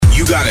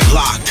got it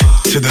locked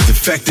to the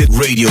Defected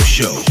Radio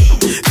Show.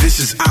 This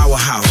is our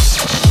house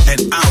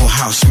and our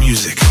house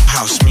music.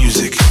 House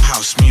music,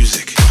 house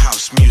music,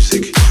 house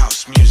music,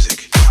 house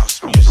music,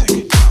 house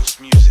music, house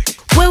music.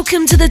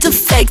 Welcome to the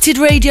Defected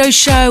Radio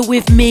Show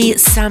with me,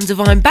 Sam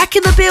Divine, back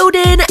in the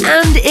building,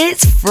 and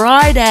it's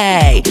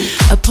Friday.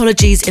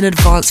 Apologies in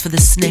advance for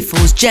the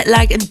sniffles. Jet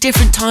lag and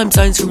different time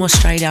zones from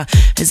Australia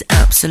has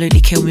absolutely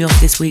killed me off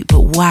this week,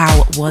 but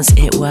wow, was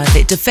it worth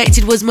it.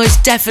 Defected was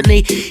most definitely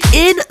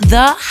in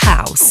the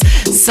house.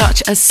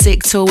 Such a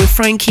sick tour with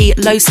Frankie,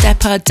 Low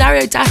Stepper,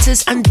 Dario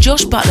Datus and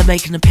Josh Butler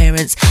making an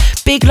appearance.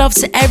 Big love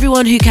to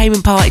everyone who came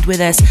and partied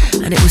with us,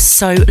 and it was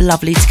so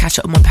lovely to catch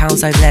up with my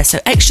pals over there. So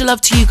extra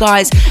love to you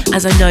guys,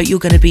 as I know you're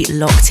going to be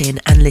locked in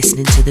and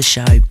listening to the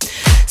show.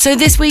 So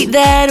this week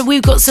then,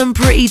 we've got some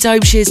pretty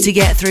dope shiz to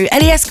get through.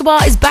 Eddie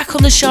Escobar is back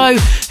on the show,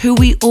 who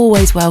we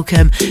always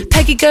welcome.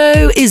 Peggy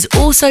Go is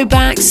also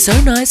back, so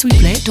nice we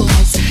play it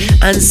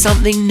twice. And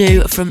something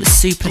new from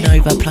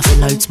Supernova, plus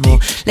loads more.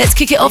 Let's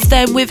kick it off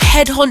then with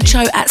Head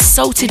Honcho at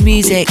Salted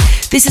Music.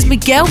 This is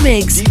Miguel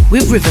Miggs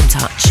with Rhythm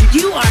Touch.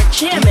 You are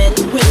jamming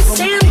with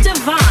Sam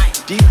Divine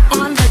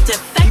on the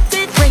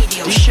Defected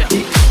Radio Show.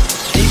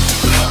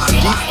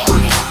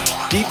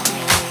 Deep,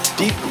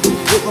 deep,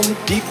 rhythm,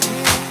 deep,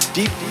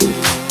 deep,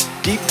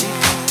 deep, deep,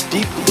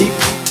 deep,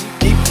 deep,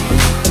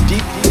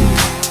 deep,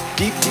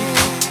 deep,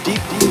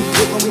 deep,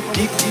 rhythm,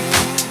 deep,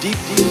 deep,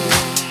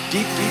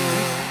 deep, deep.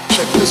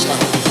 Check this out.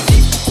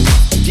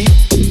 Deep,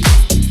 deep,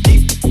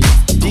 deep,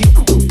 deep,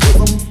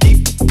 rhythm,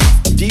 deep,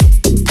 deep,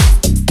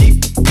 deep,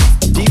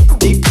 deep,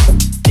 deep,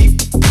 deep,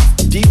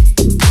 deep,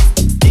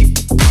 deep,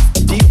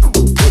 deep,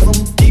 rhythm,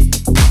 deep,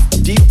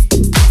 deep,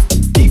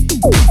 deep, deep,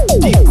 deep.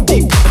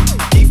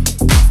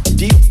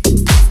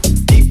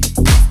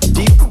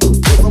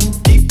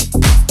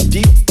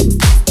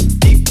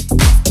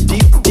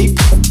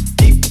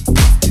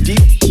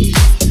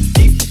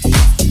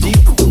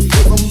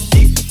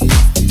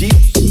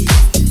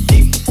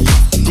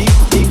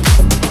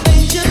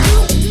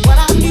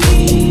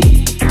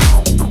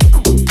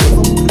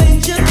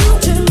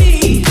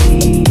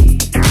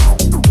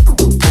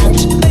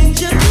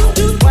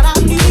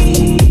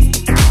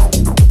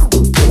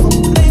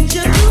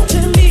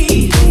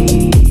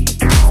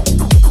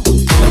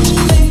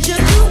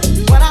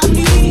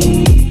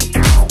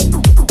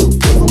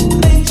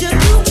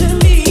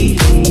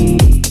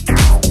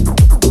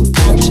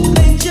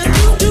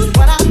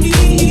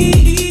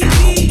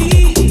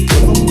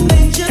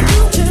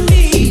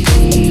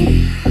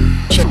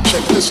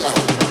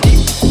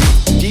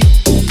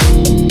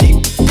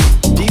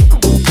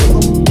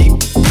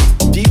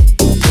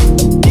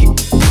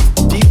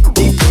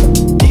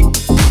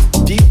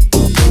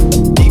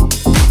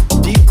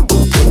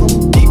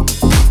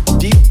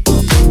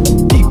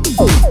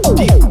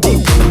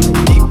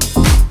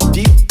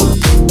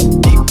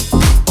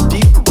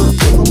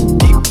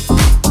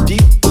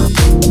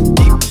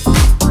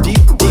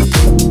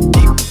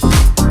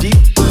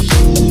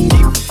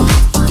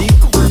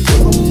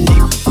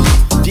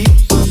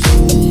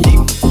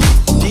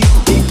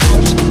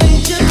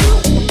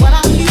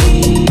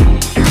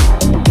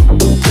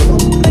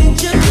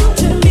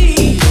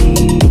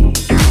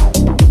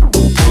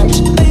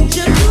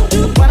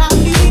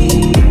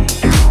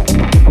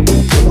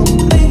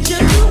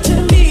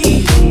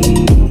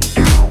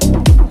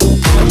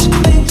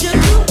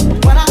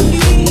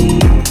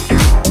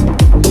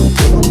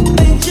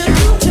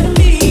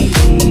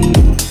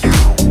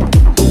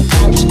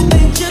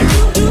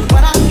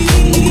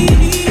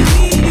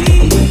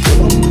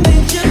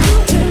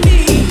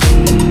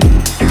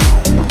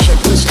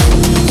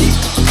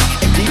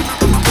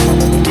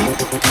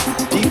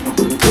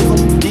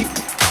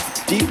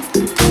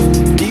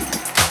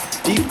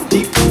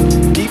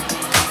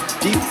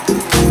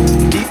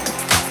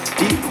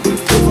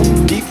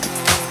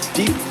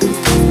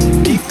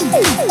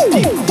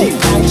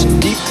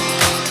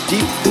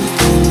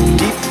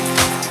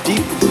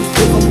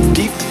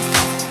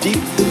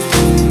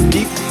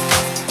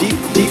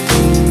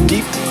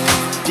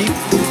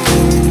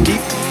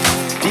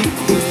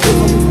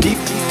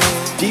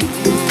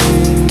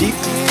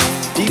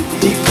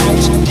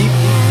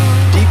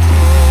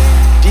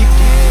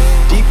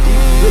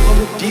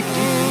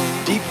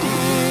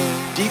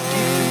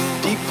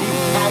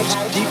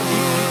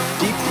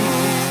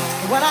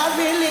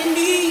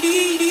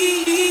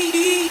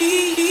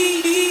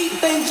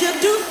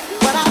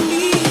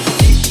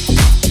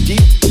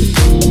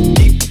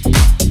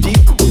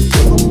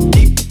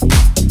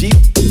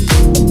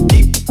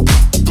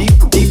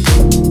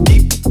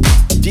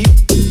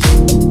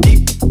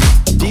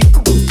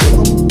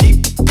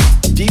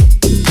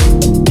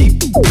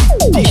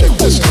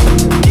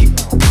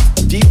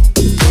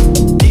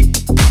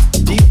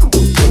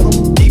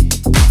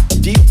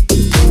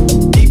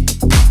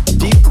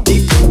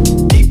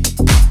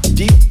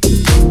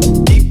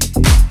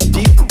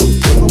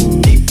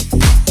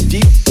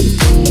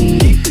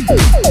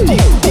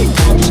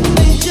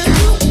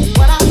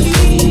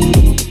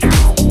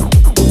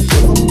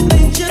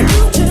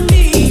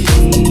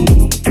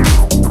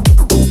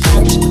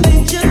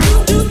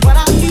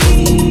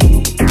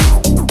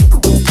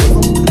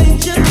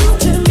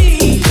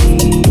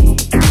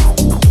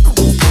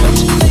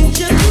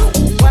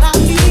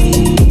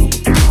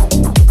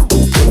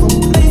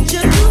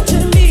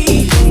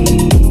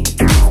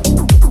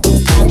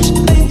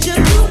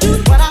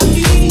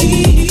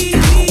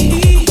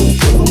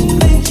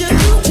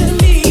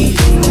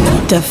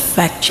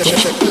 Defected.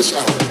 Check this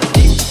out.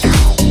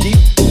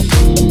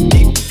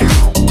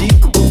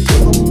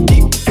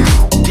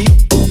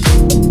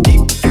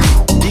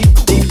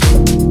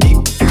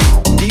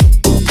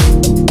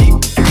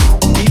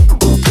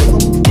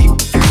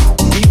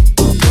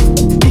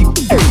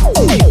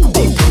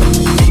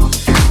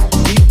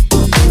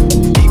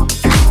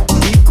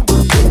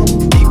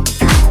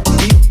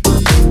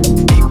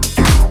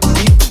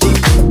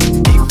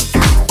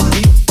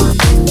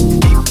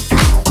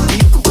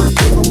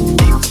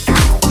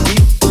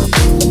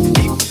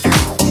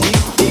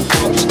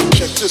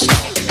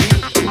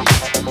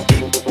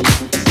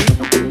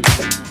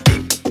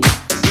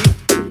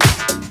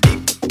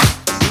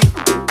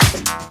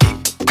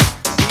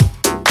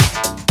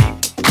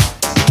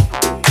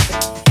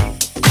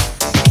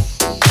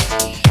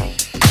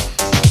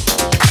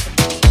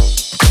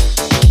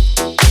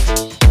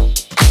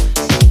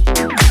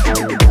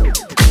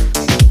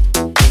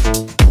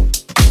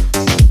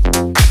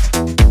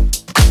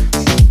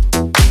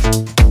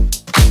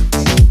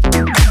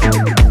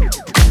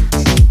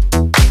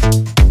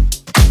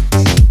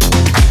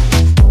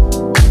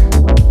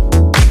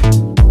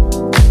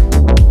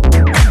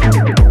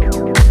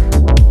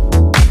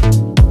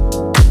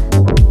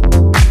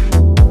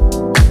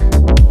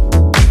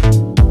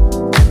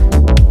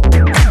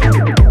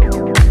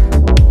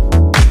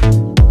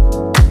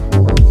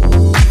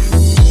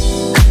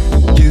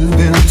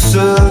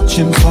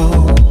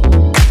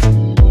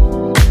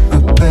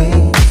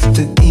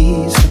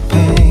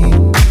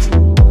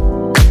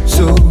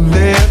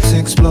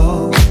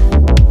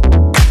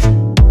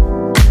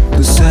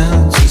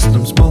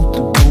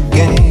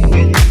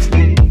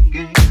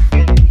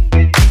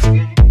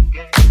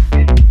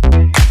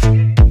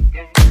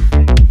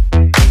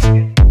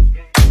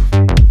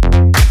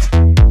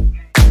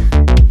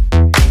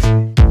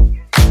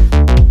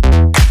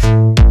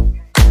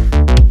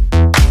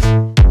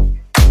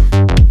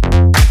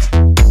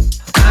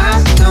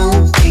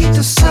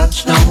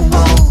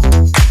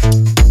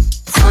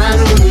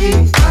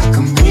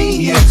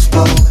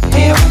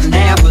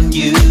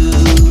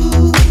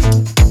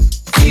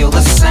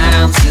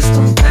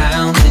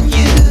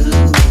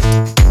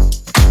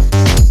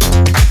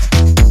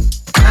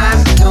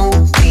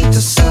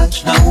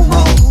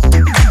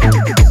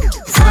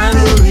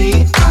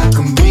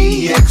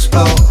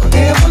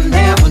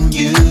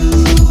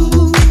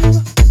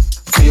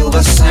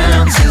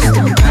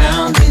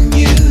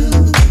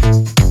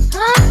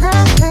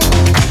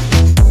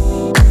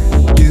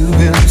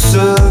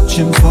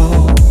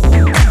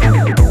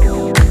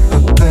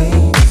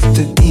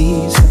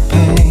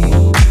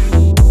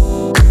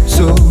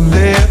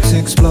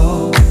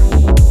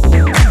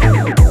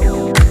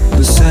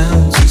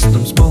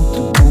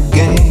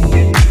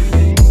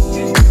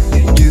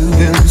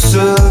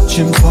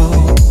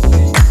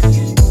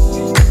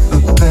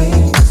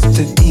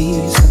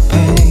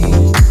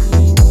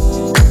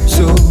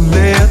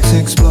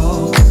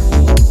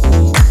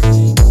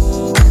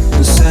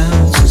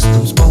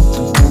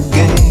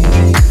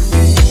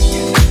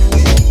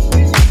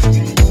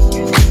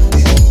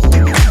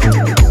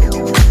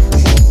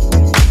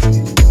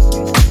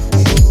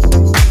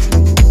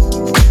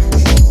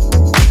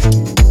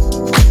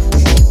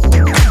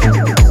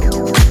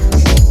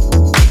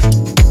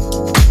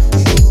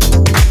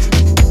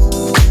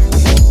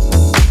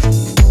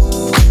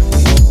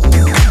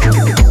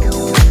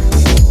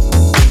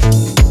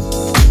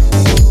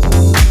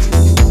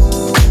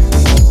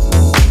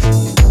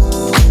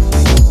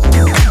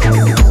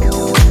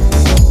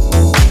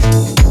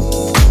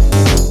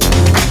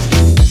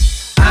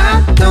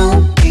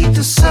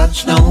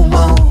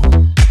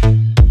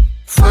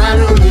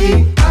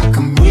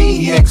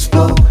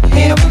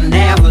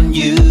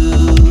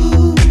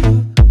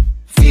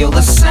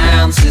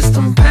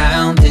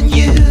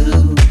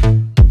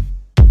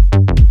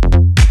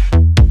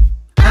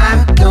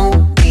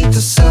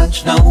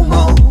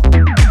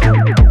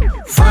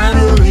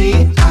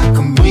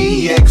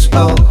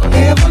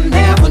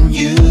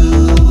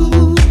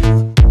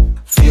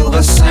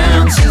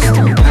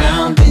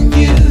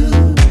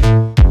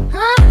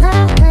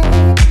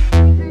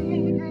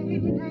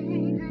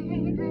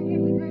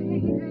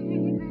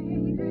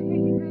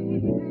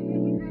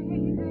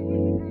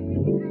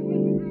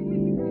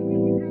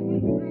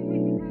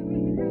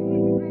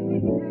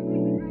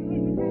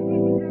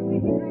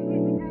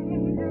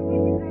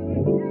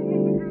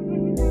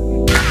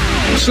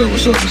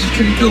 What's up? This is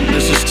King Duke.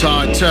 This is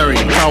Todd Terry.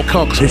 Al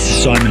Cox. This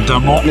is Simon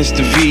Dunmore.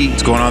 Mr. V.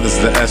 What's going on? This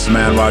is the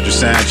S-Man, Roger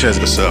Sanchez.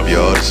 What's up,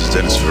 y'all? This is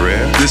Dennis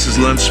Ferrer. This is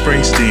Lon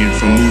Springsteen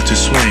from Move to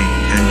Swing,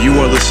 and you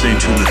are listening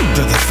to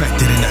The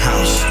Defected in the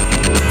House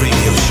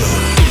radio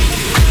show.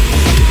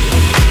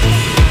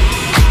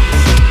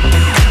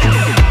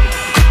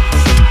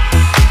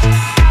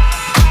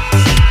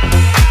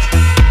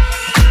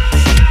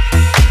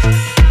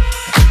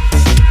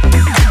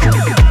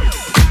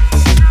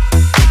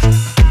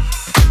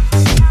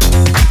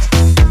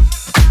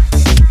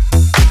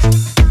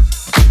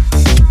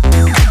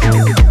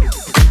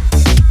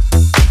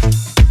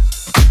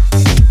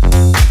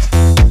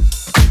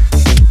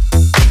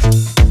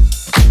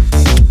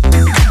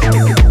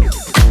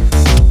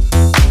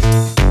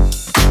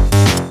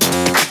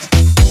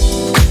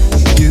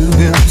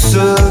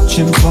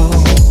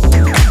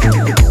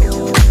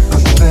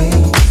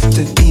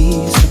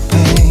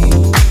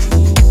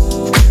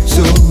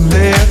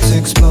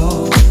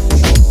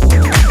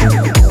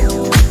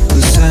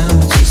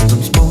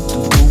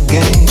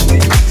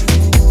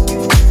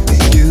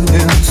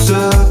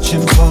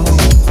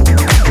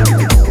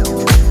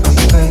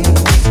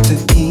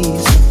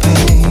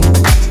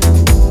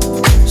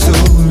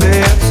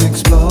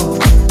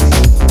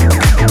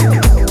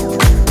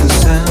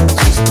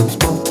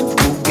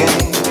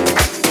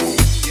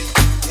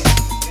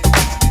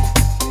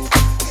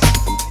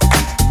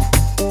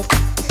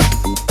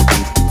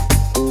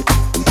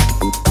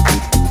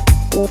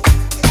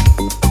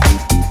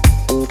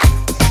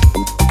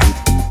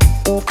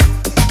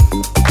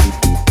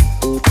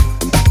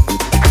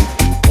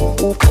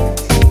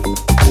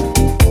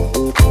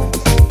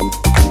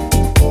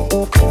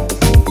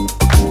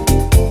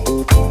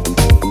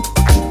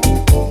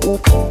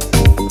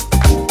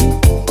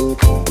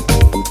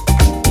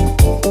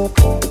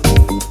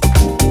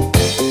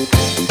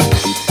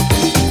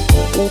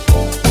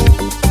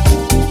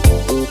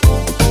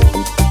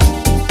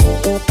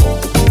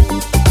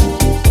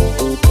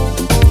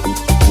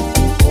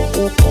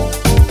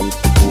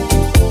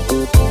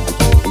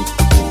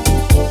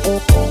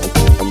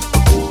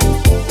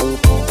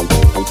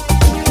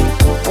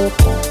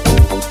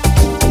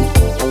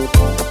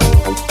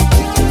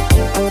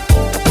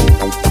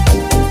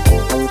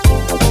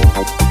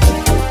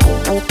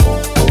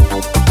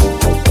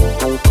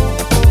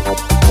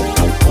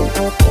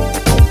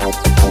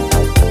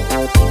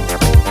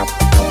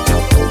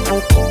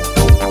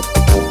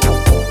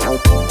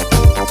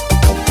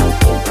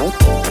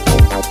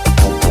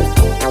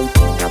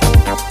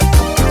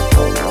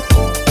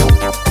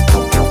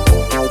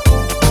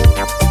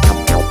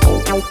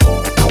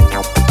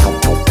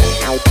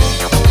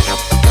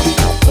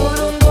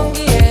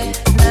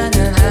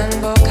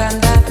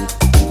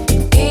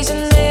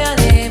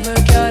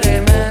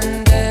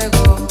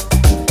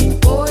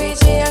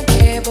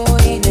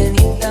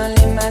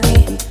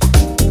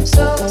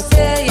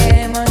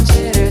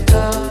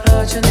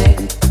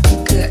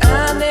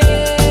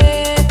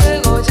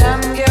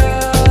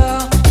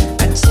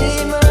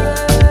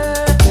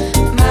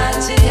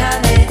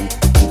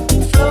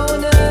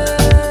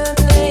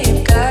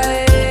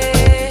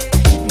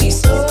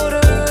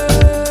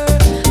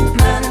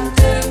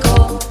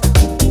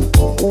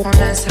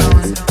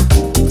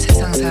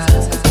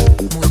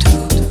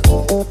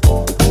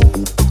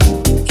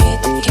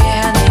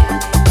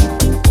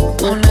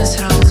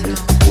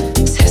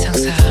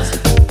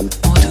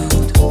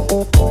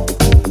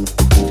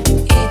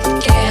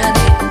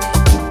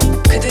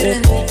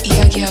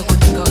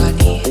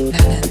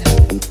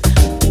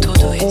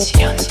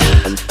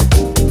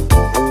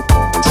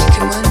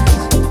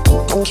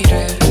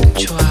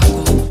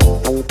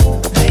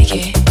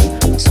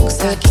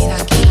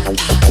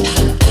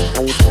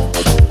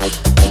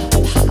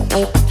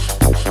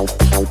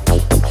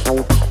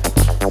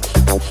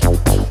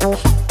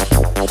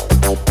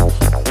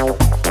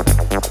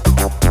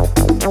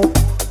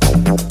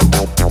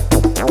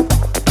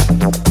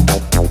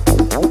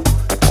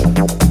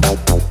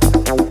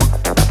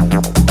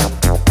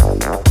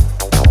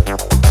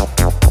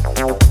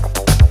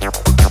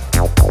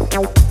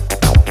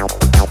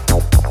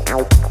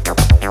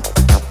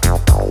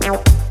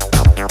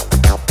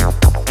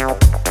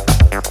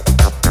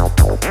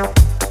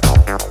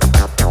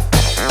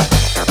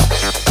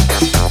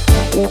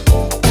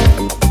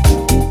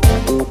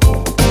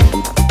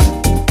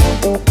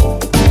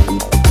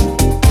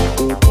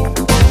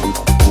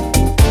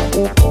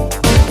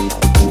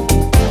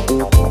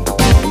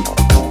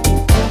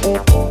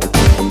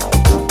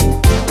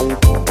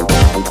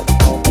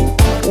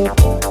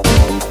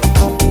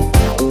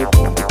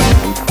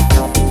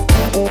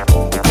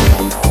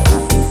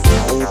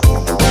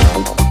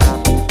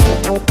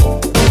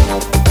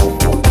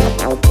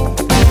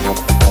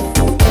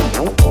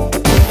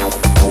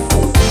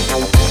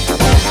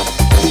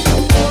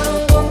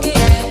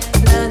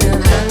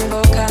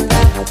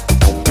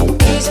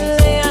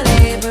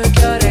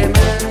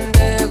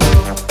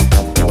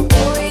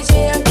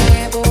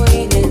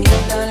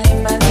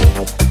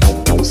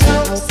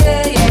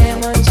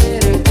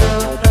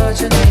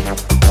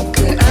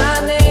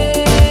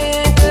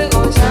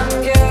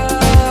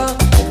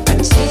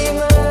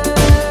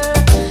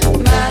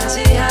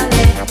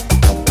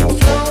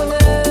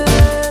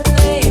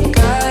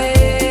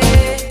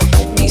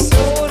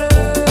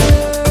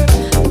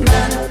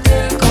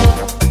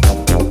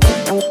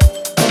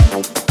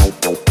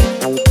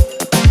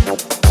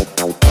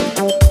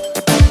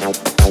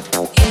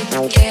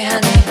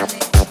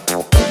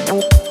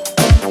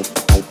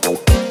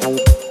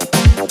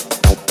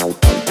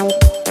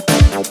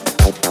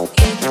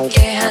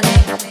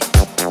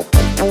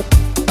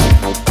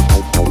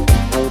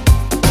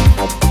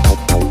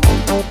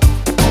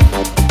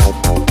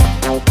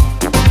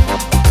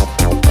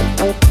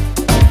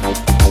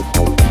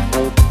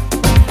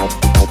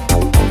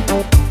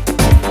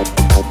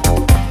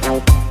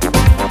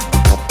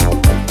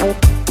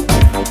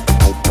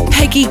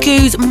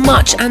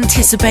 Much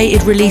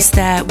anticipated release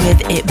there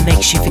with It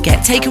Makes You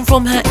Forget, taken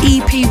from her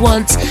EP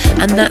Once,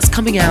 and that's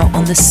coming out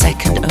on the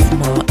 2nd of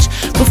March.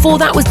 Before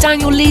that was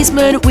Daniel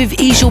Leesman with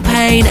Ease Your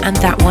Pain, and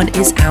that one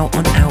is out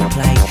on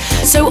Outplay.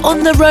 So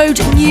on the road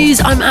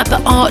news, I'm at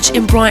the Arch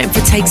in Brighton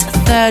for Take's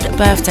 3rd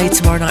birthday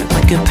tomorrow night with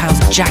my good pals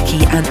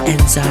Jackie and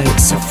Enzo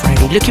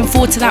Sofredi. Looking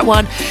forward to that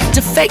one.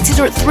 Defected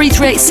are at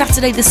 338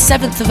 Saturday the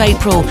 7th of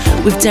April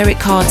with Derek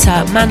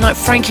Carter, man like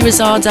Frankie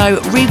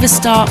Rizzardo, Reva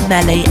Star,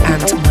 Melly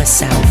and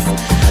myself.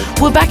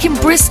 We're back in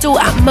Bristol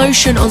at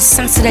Motion on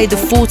Saturday the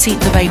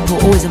 14th of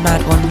April, always a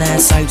mad one there,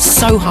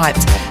 so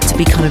hyped to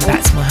be coming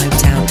back to my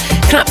hometown.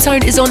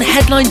 Claptone is on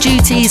headline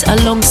duties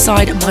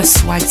alongside my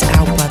swagged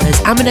out brothers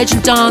Amanege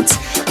and Dance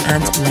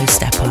and Low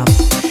Stepper.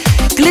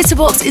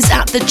 Glitterbox is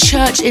at the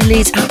Church in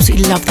Leeds,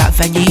 absolutely love that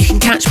venue. You can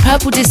catch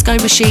Purple Disco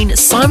Machine,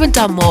 Simon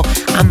Dunmore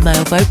and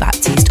Melvo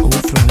Baptiste all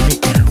throwing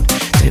it down.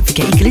 Don't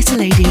forget your glitter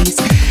ladies.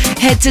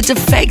 Head to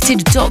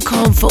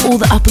defected.com for all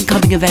the up and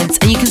coming events,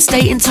 and you can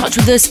stay in touch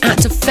with us at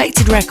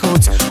Defected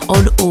Records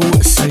on all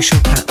social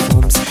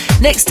platforms.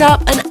 Next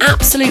up, an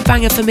absolute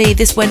banger for me.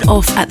 This went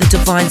off at the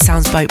Divine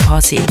Sounds boat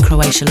party in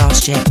Croatia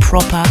last year.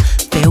 Proper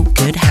feel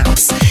good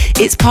house.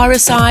 It's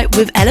Pyrosite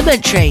with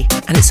Elementary,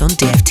 and it's on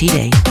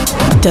DFTD.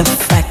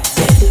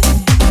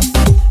 Defected.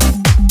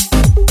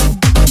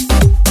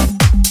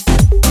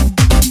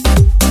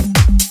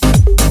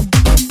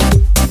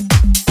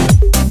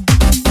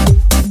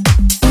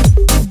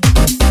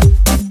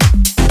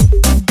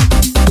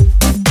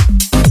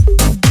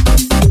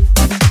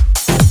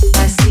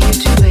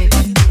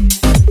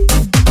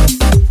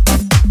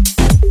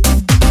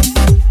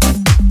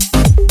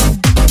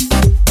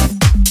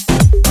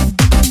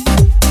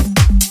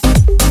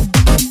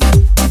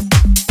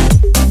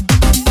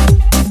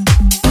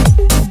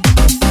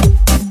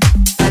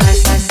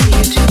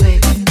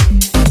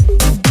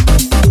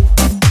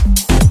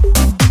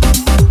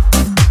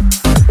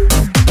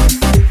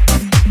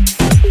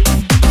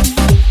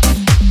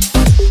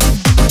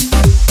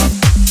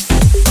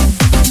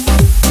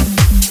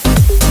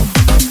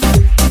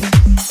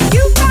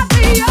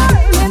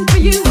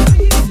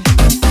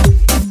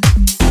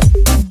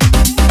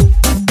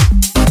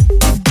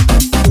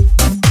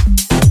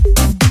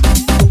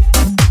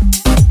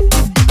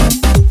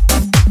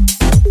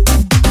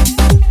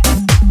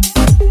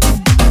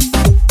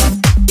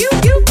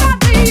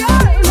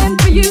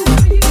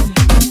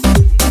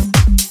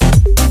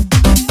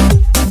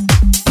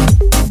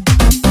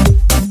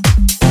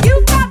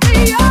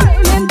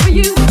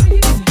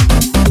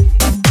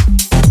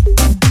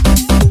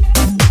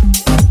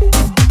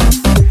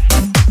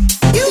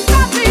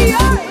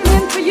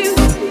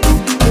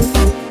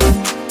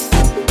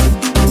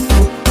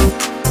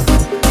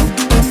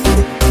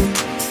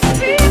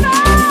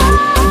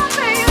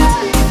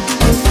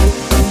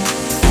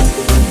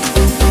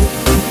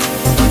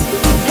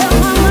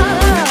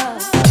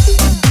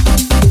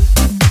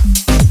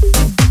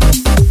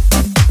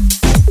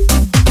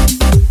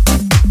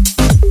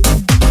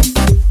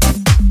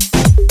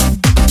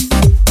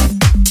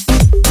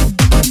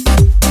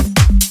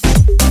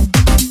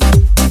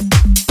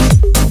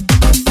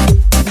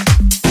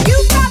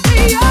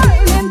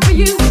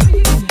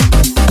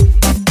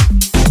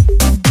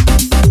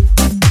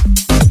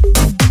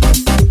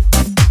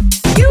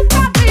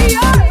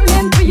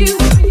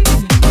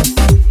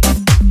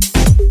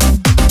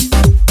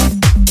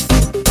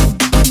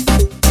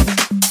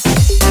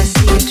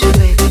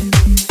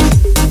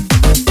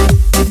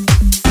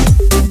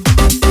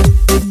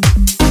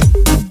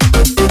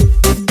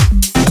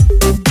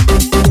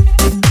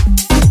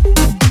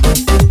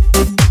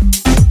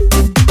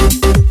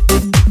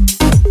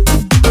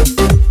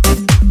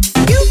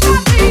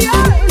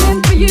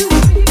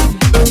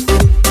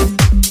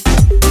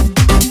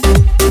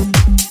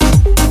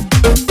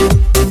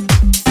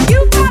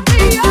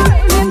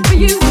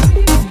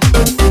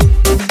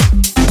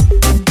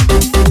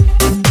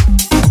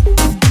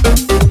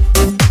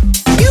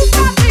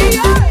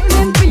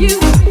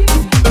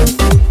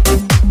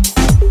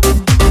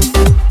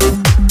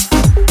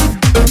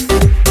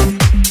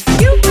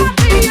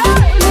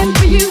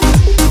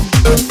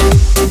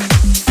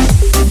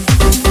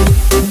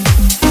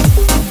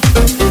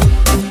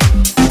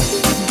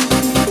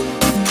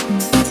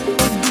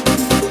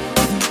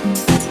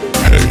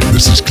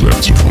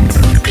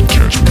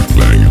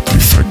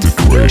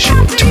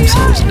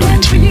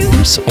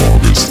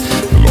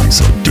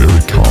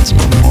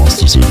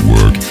 Does It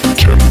Work,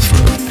 Camel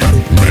Fat, and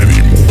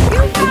many more.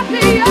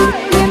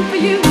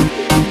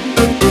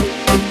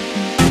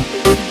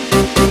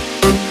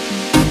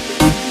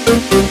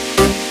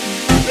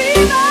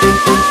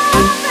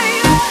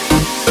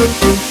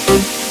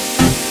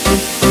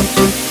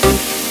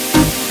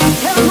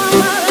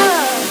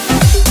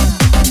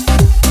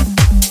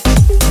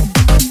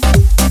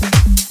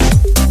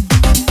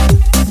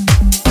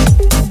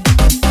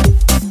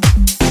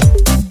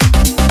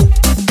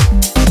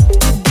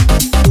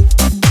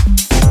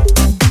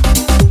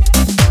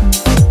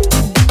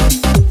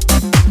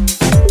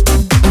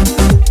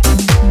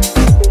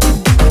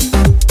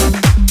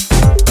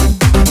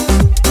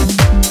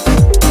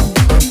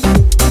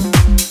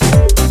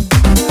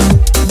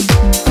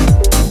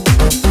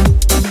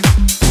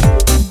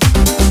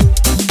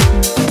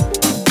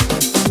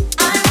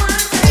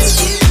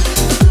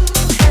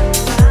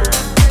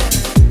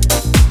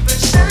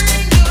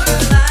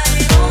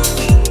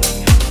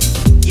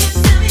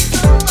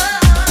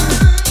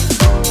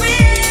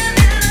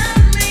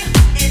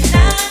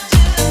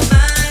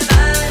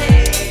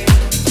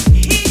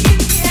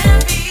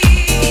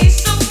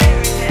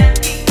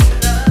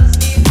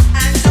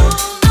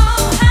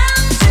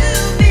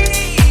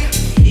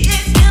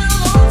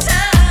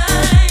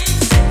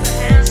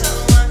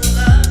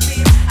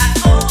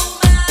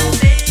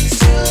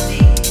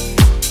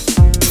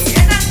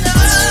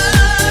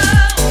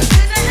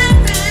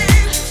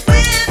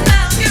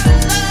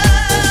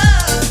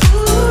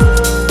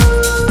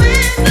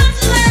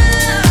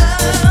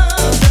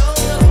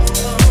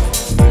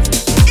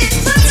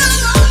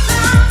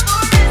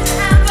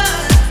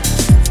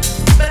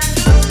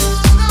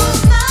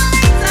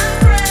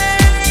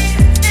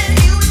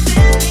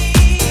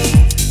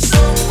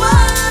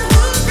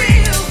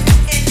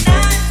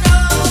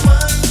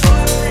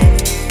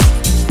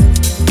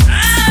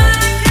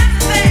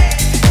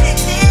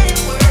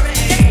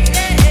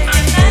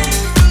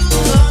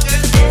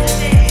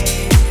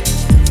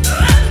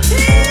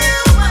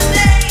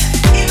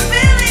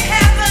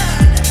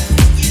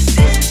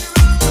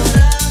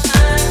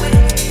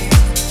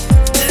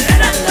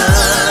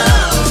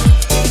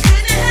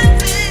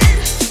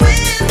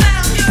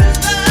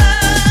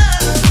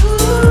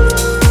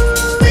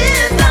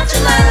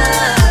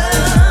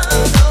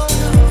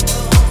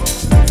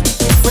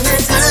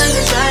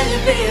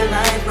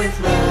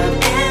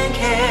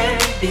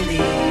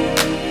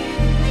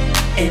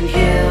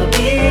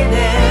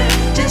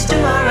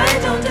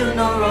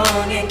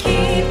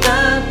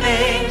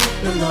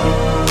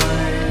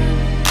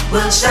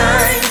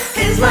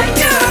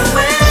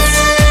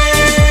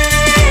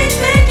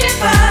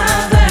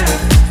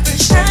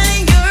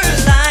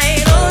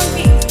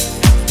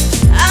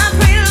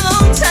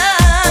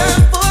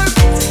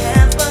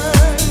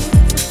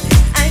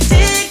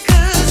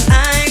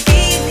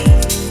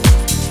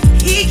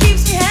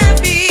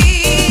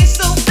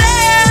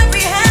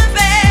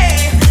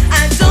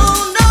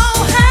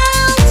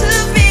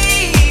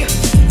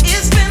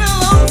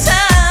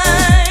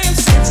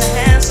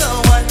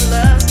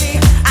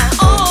 I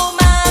owe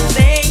my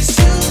thanks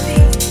to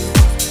thee.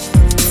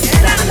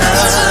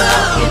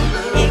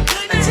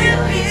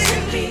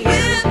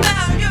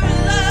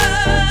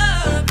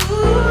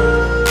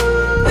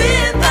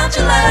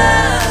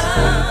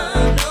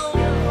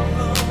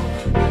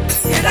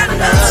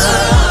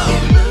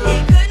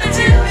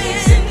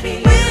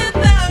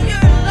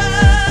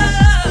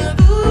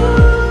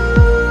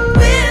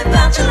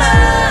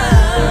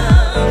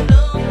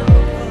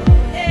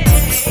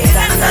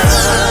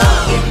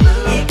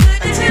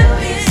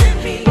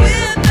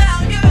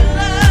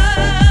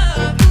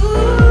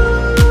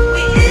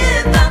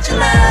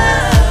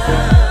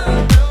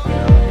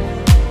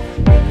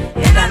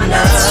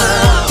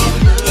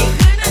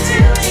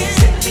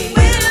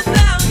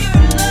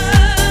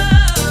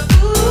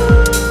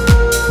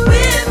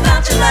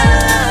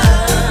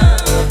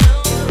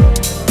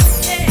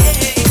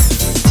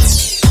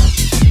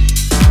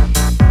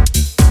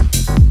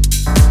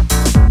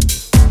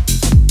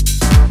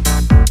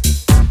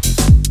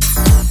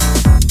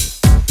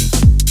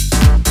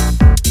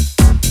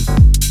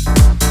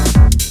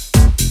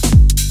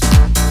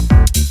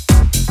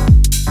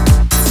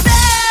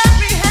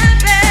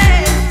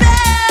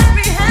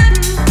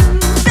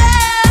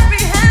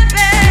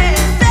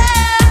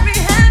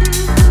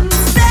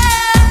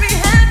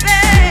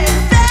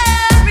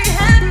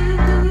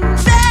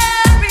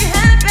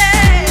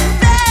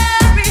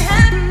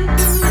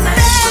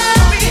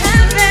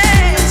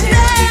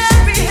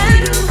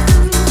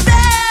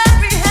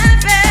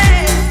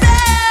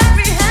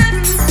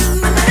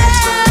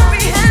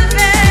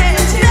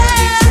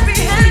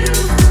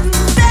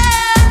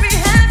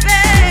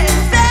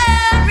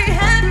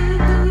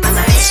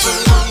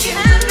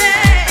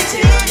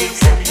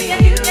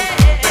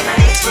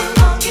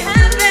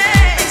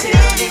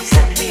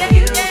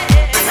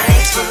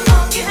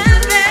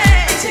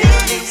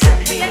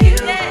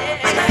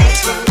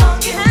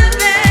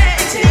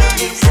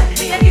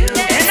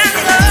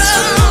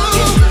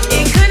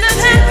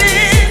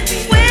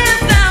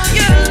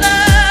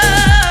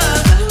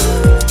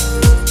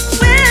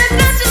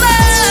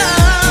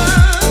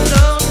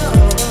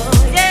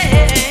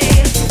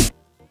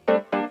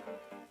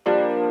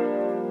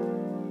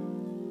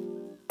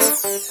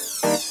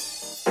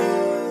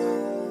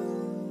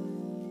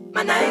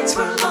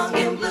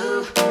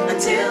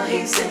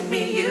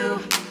 you.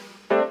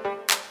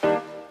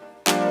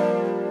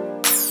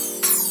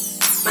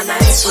 My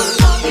nights were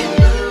long and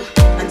blue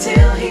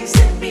until he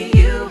sent me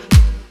you.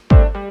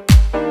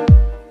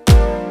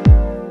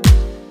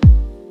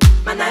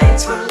 My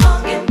nights were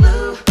long and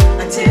blue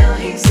until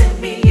he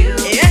sent me you.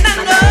 And I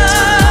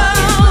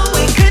know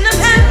we couldn't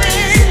have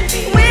happened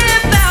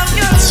without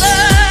your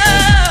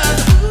love.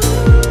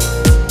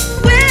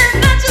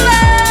 Without your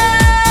love.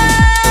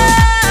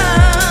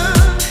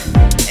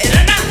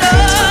 And I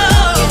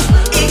know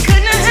it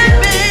couldn't have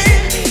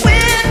happened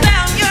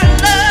without your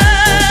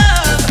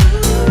love.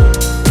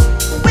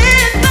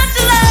 Without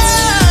your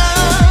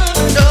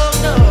love. No,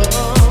 no.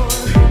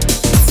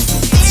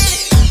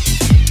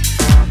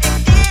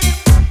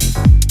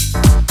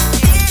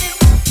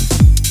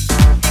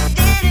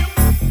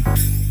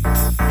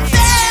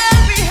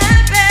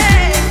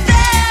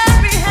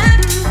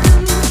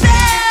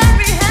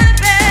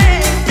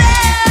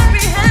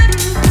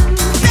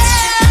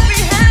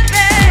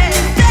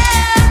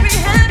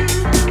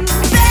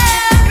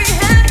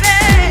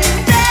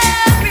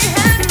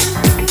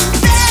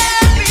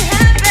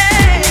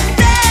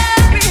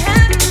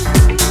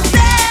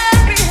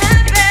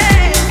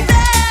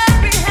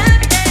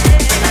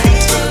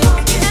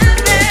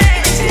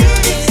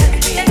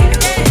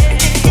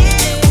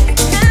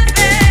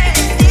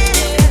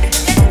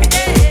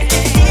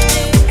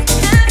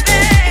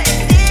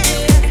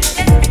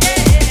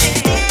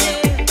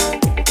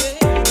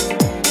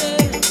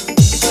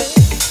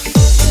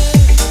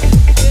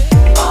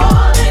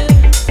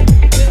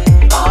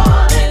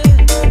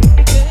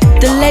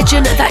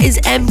 That is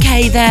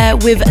MK there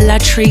with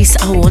Latrice.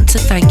 I want to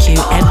thank you,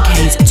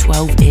 MK's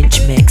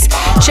 12-inch mix.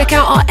 Check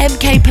out our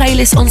MK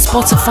playlist on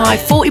Spotify,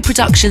 40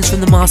 productions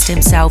from the master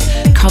himself,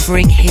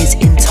 covering his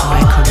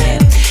entire career.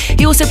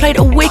 He also played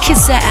a wicked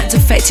set at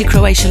Defected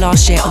Croatia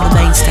last year on the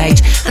main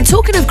stage. And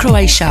talking of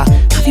Croatia,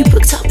 have you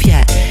booked up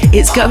yet?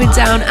 It's going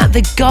down at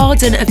the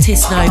Garden of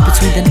Tisno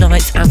between the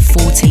 9th and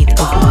 14th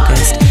of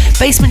August.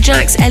 Basement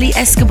Jaxx, Ellie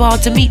Escobar,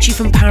 Dimitri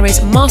from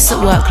Paris, Master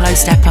at Work, Low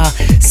Stepper,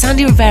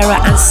 Sandy Rivera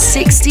and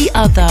 60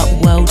 other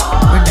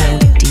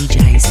world-renowned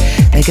DJs.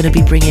 They're going to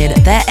be bringing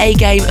their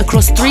A-game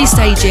across 3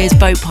 stages,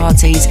 boat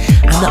parties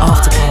and the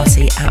after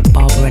party at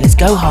Barbarella's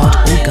Go Hard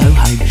or Go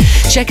Home.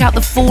 Check out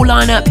the full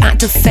lineup at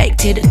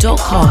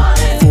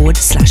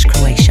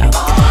defected.com/Croatia.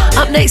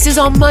 Up next is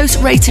our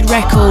most rated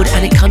record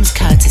and it comes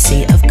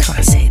courtesy of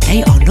Classic.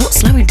 They are not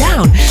slowing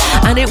down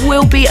and it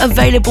will be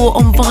available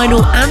on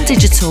vinyl and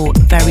digital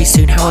very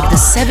soon. However, the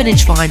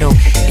 7-inch vinyl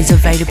is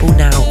available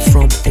now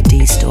from the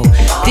D-Store.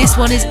 This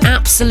one is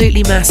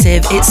absolutely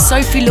massive. It's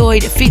Sophie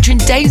Lloyd featuring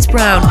James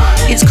Brown.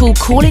 It's called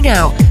Calling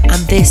Out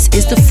and this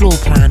is the Floor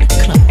Plan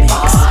Club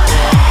Mix.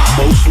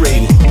 Most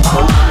rated.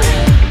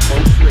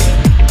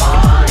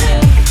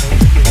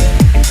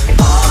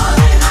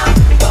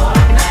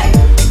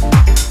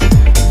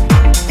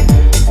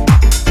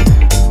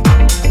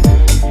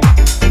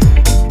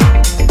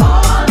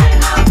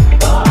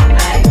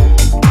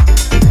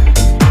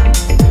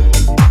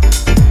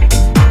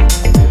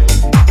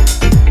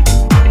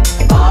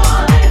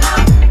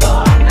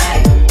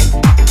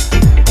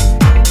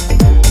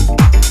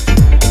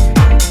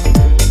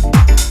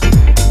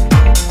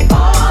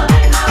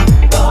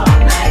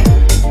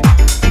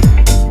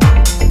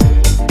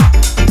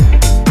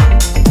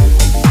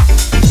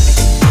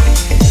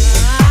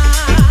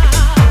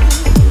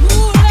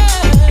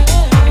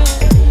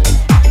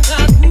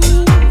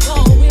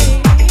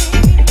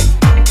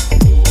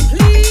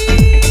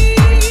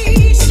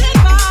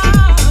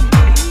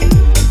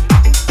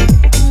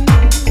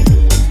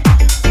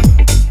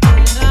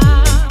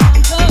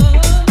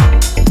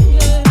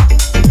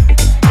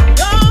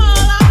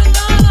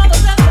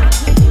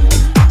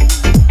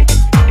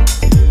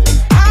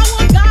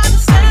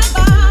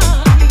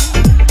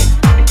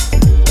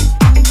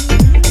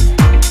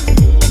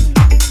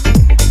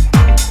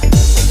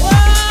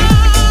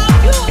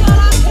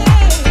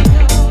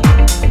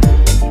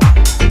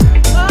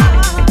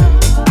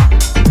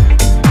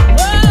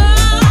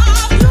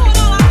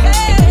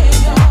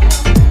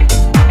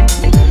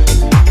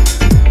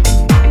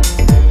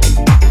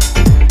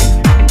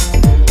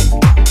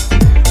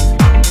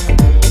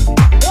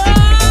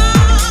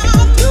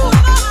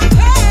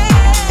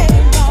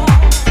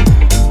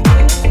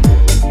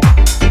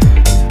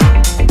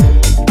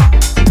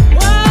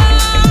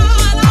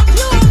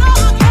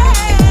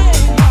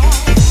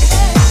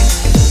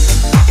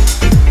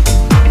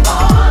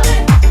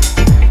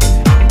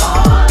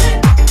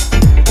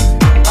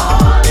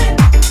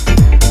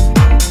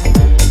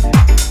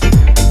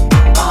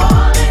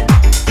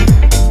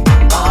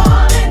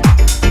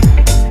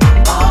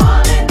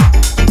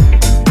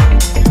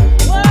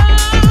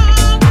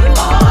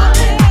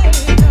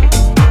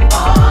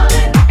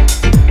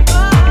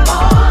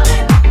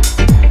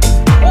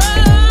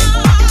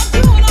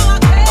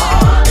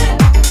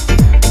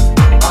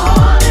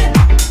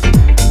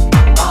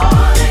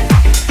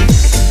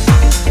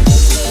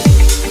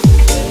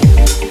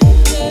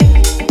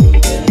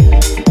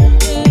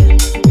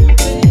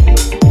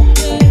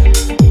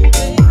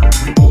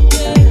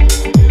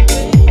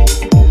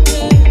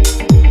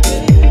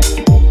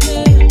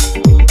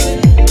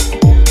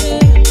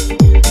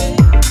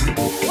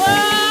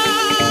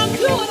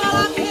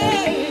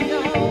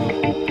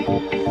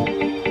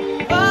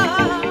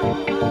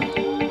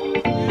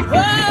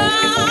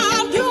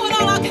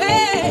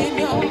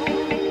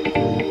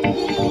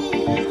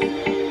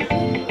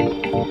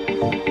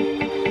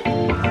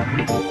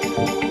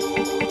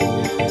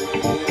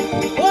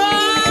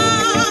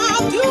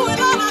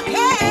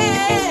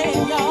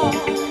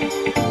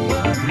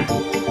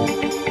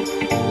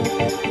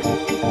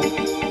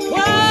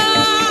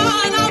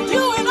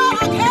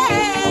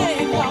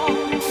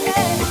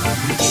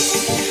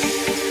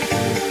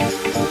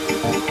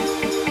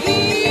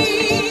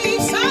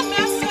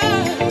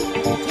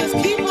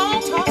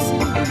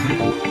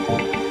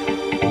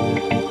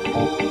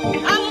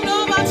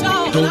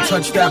 Don't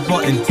touch that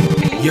button.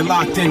 You're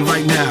locked in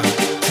right now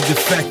to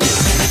Defected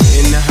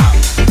in the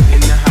house.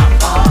 In the house.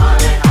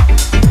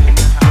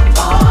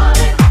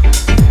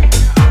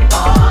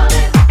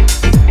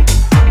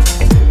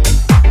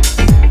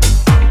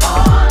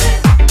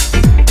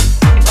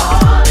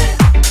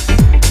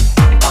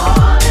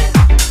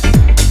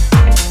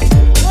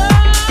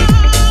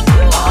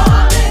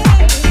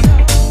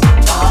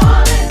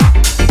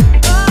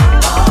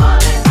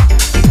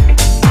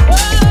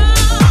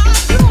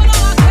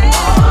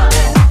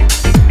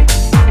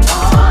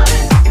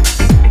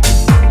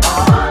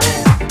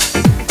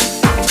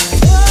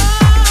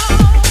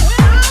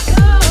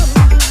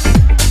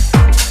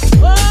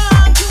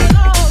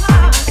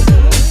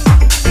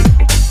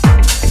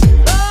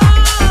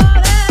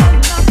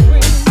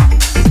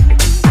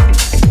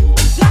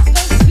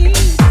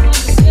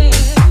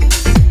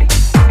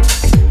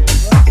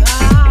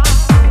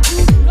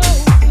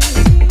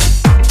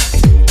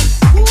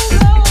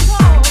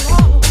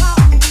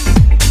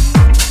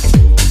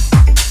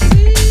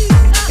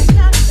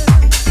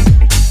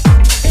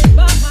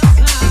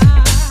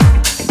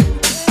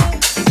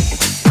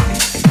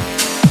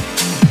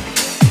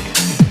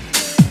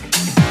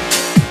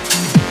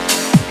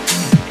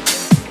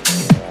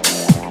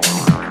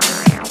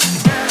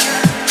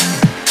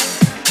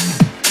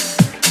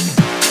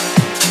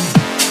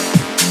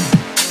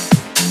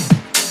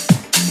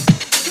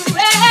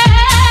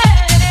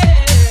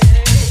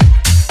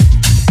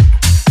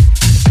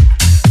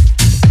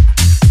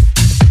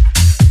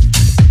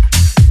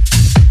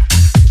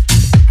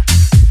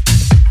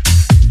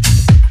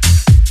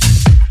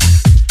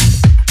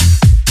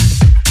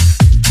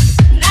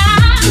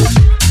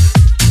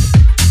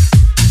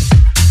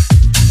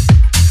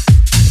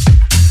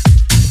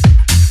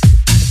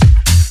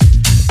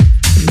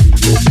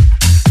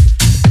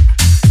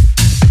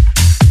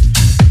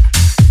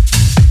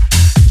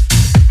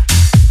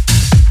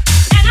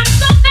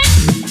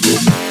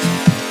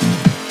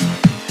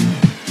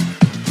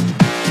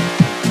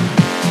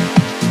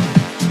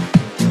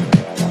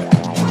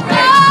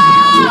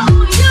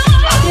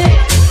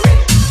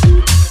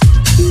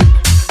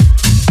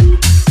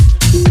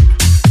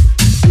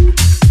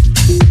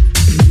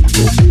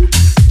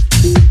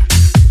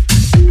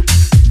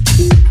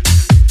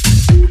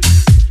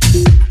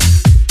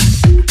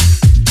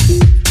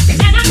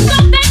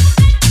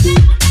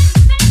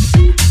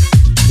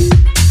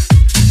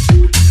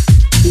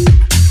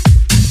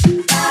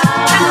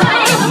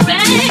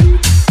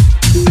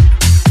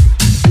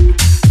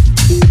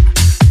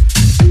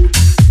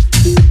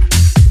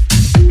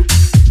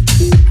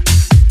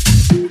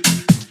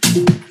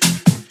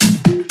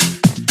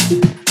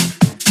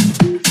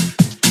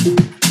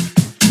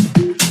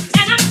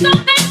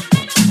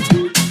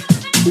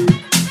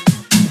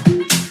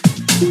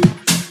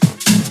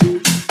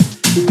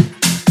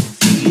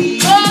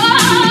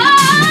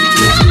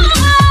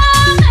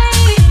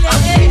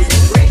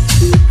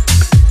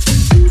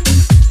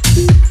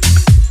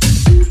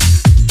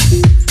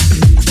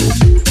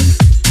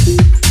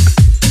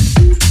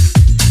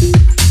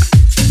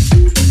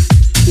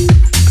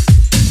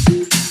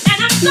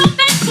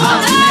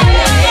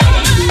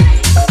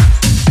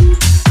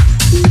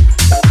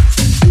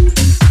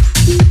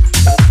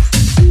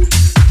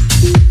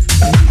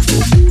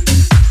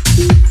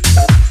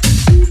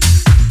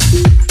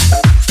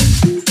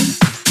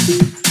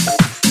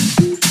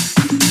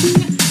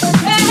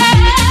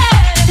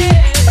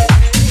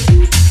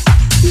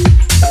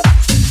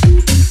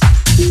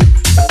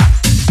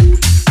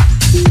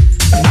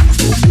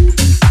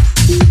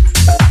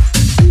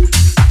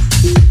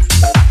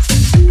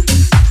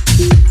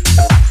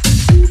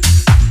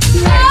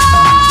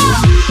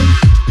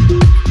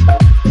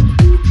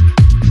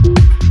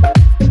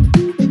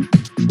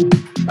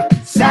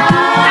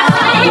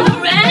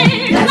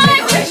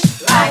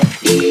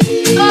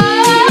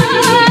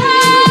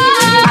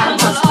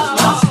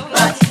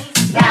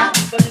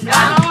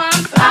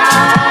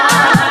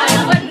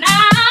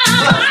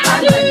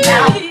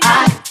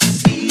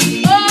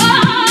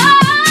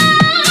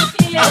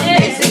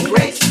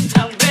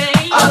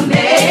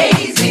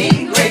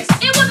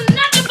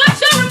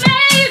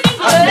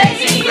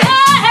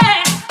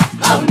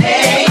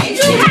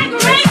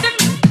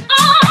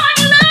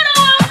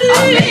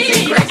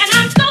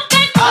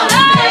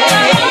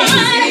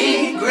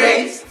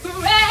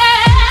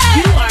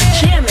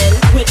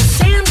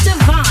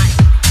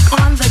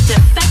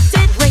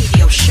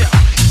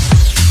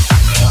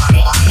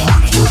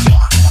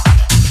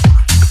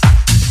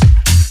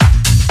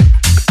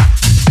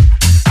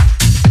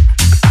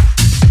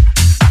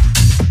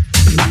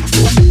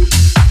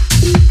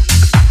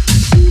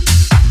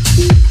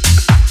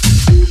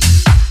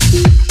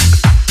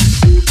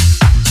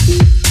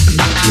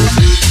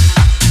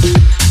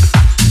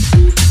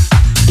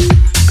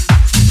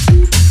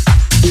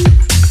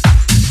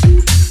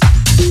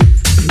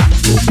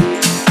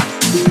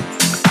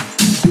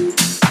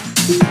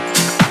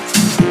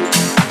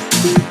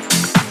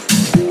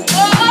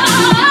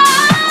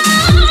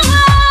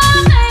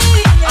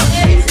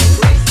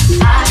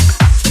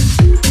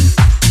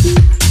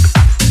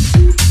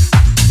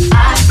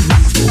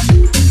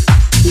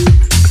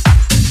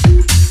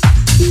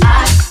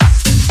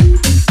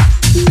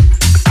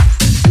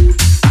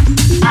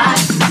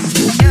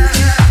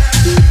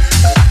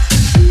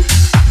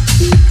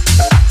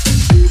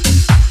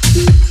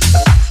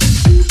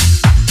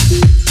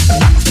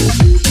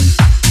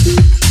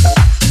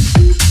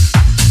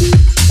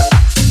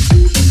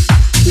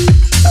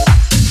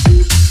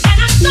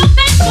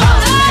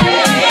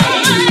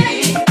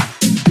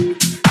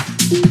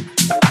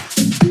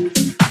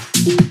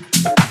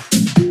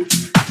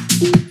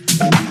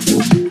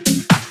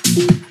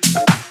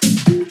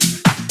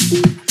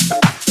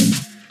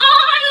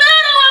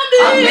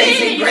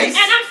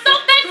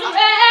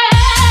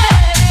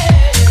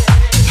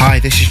 Hi,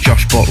 this is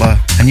Josh Butler,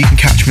 and you can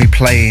catch me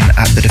playing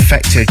at the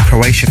Defected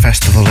Croatia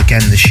Festival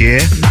again this year.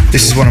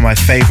 This is one of my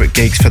favourite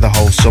gigs for the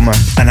whole summer,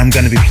 and I'm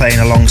going to be playing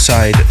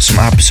alongside some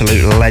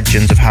absolute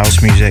legends of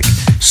house music,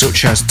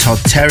 such as Todd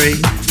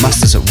Terry,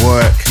 Masters at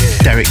Work,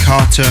 Derek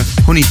Carter,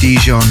 Honey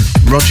Dijon,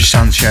 Roger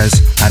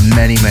Sanchez, and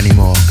many, many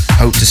more.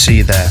 Hope to see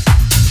you there.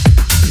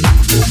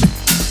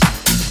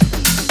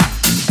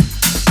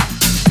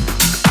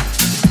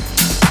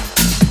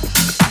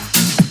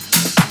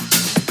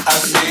 I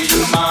see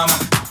you, mama,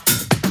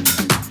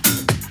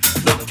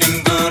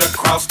 looking good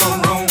across the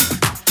room.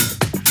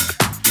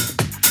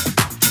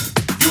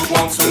 You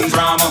want some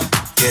drama?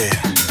 Yeah.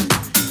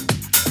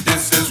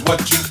 This is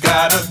what you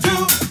gotta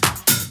do.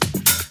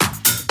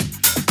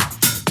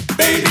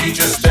 Baby,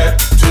 just step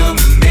to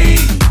me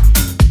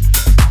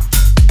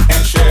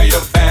and share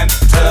your fantasies.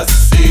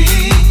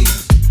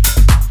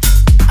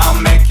 I'll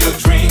make your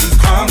dreams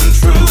come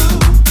true.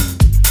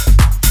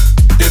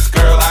 This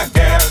girl I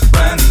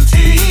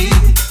guarantee.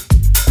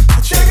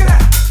 Check it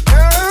out.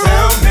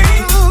 Tell me,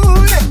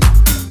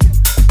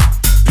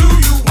 do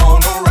you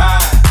wanna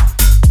ride?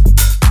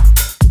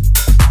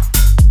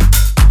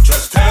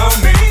 Just tell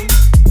me,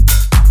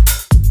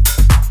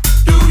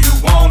 do you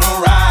wanna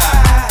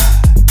ride?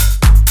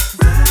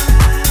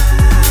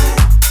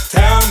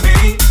 Tell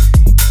me,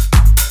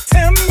 do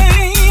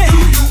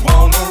you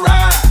wanna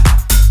ride?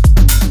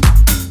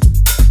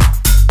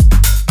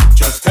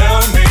 Just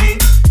tell me,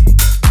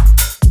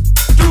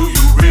 do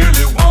you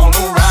really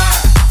wanna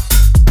ride?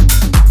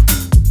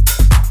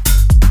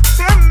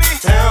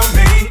 Tell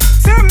me,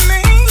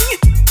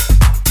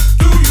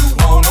 do you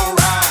wanna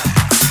ride?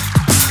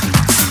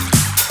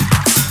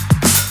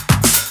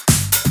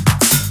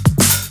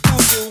 Do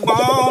you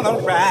wanna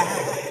ride?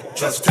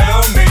 Just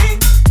tell me,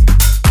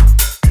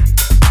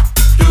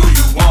 do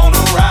you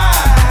wanna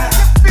ride?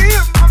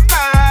 Feel my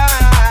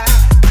mind.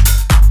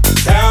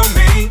 Tell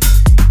me,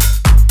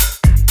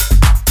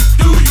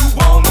 do you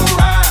wanna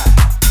ride?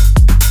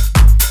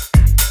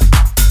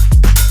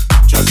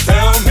 Just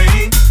tell me,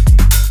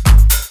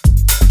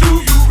 do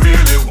you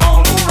really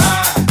wanna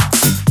ride?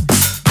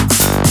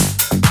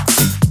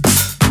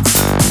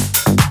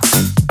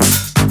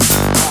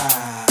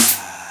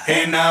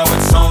 Hey, now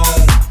it's on.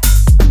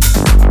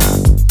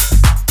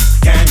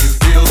 Can you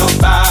feel the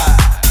vibe?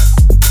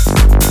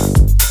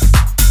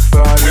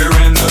 We're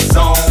in the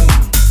zone.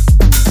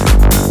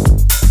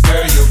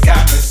 Girl, you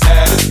got me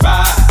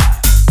satisfied.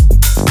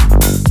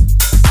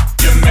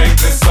 You make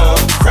me so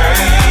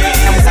crazy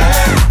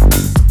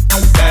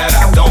that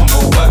I don't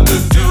know what to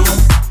do.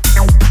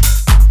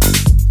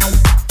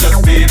 Just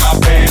be my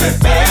baby,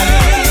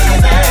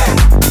 baby.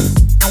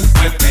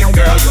 With me,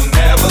 girl, you'll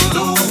never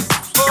lose.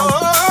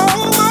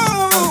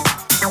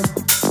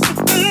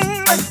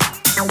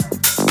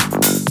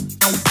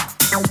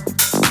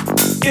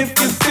 If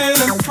you're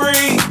feeling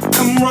free,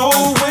 come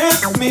roll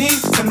with me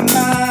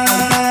tonight.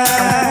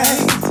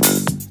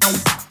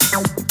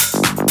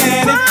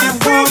 And if you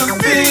wanna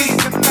be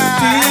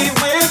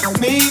with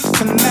me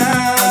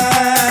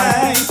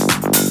tonight.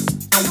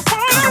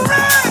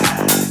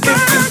 If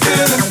you're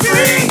feeling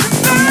free,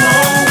 come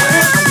roll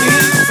with me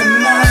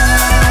tonight.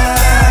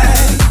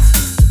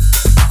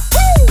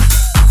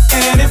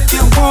 And if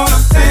you wanna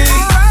be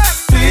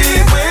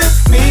with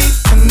me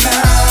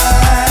tonight.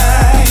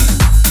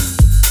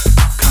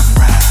 Come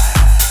ride.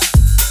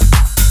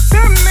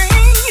 Tell me.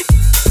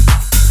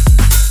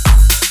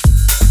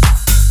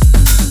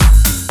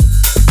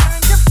 Can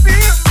you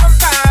feel my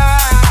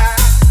vibe?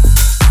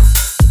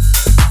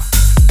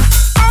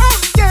 Oh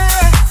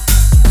yeah.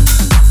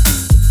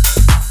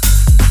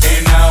 Hey,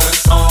 now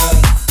it's on.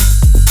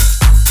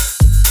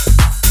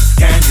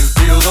 Can you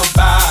feel the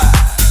vibe?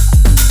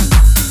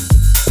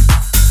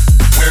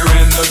 We're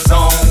in the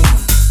zone.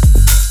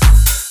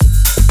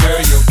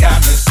 Girl, you got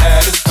me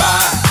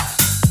satisfied.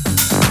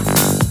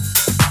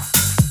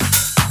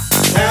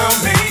 Tell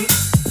me,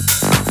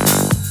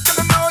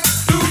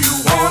 do you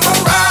wanna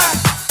ride?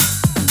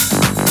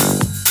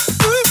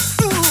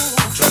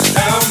 Just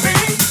tell me,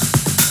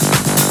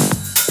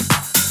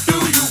 do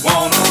you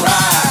wanna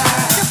ride?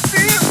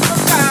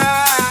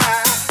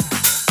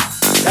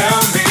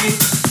 Tell me,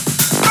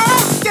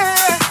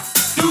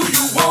 do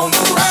you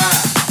wanna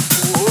ride?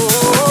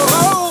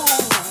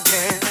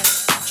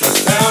 Just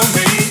tell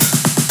me,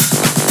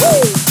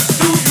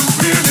 do you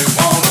really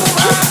wanna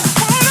ride?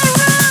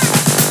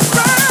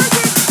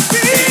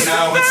 Hey,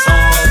 now it's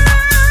on.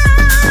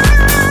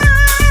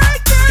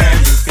 Can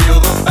you feel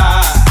the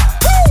vibe?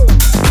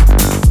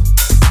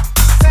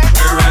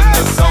 We're in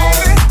the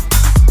zone.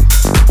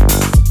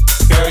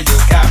 Girl, you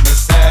got me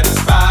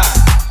satisfied.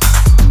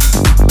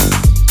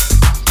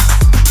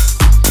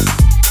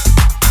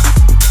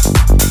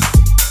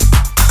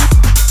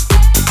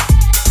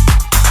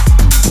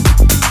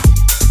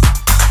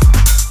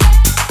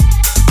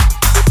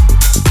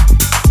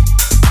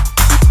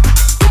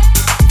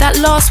 That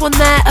last one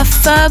there, a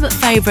firm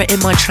favourite in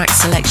my track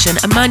selection.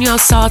 Emmanuel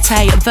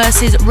Sarte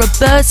versus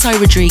Roberto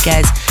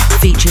Rodriguez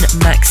featuring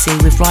Maxi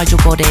with Ride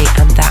Your Body,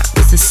 and that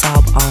was the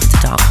Sub After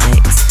Dark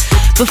mix.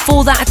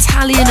 Before that,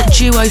 Italian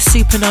duo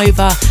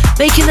Supernova,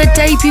 making their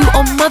debut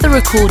on Mother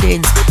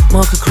Recordings.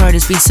 Marco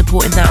Corona's been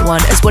supporting that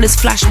one, as well as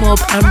Flash Mob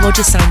and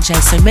Roger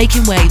Sanchez, so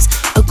making waves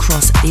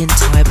across the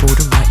entire board,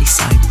 and rightly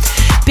so.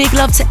 Big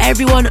love to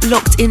everyone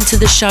locked into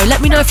the show.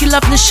 Let me know if you're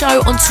loving the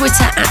show on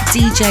Twitter at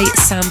DJ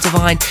Sam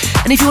Divine.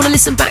 And if you want to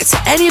listen back to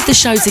any of the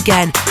shows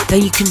again,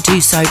 then you can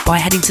do so by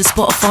heading to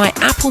Spotify,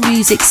 Apple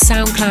Music,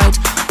 SoundCloud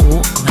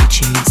or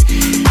iTunes.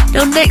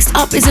 Now next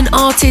up is an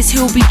artist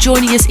who will be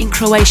joining us in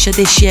Croatia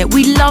this year.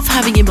 We love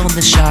having him on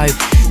the show.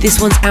 This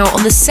one's out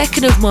on the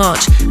 2nd of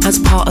March as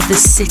part of the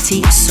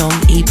City Song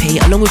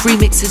EP, along with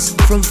remixes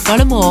from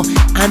Follow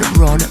and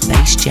Ron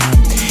Bass Jam.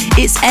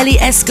 It's Ellie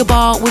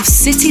Escobar with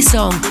City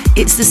Song.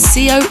 It's the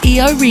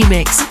COEO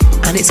remix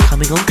and it's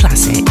coming on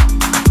Classic.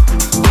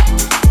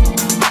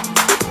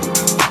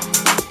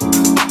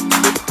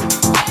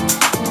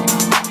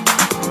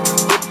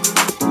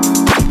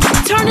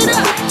 Turn it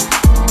up.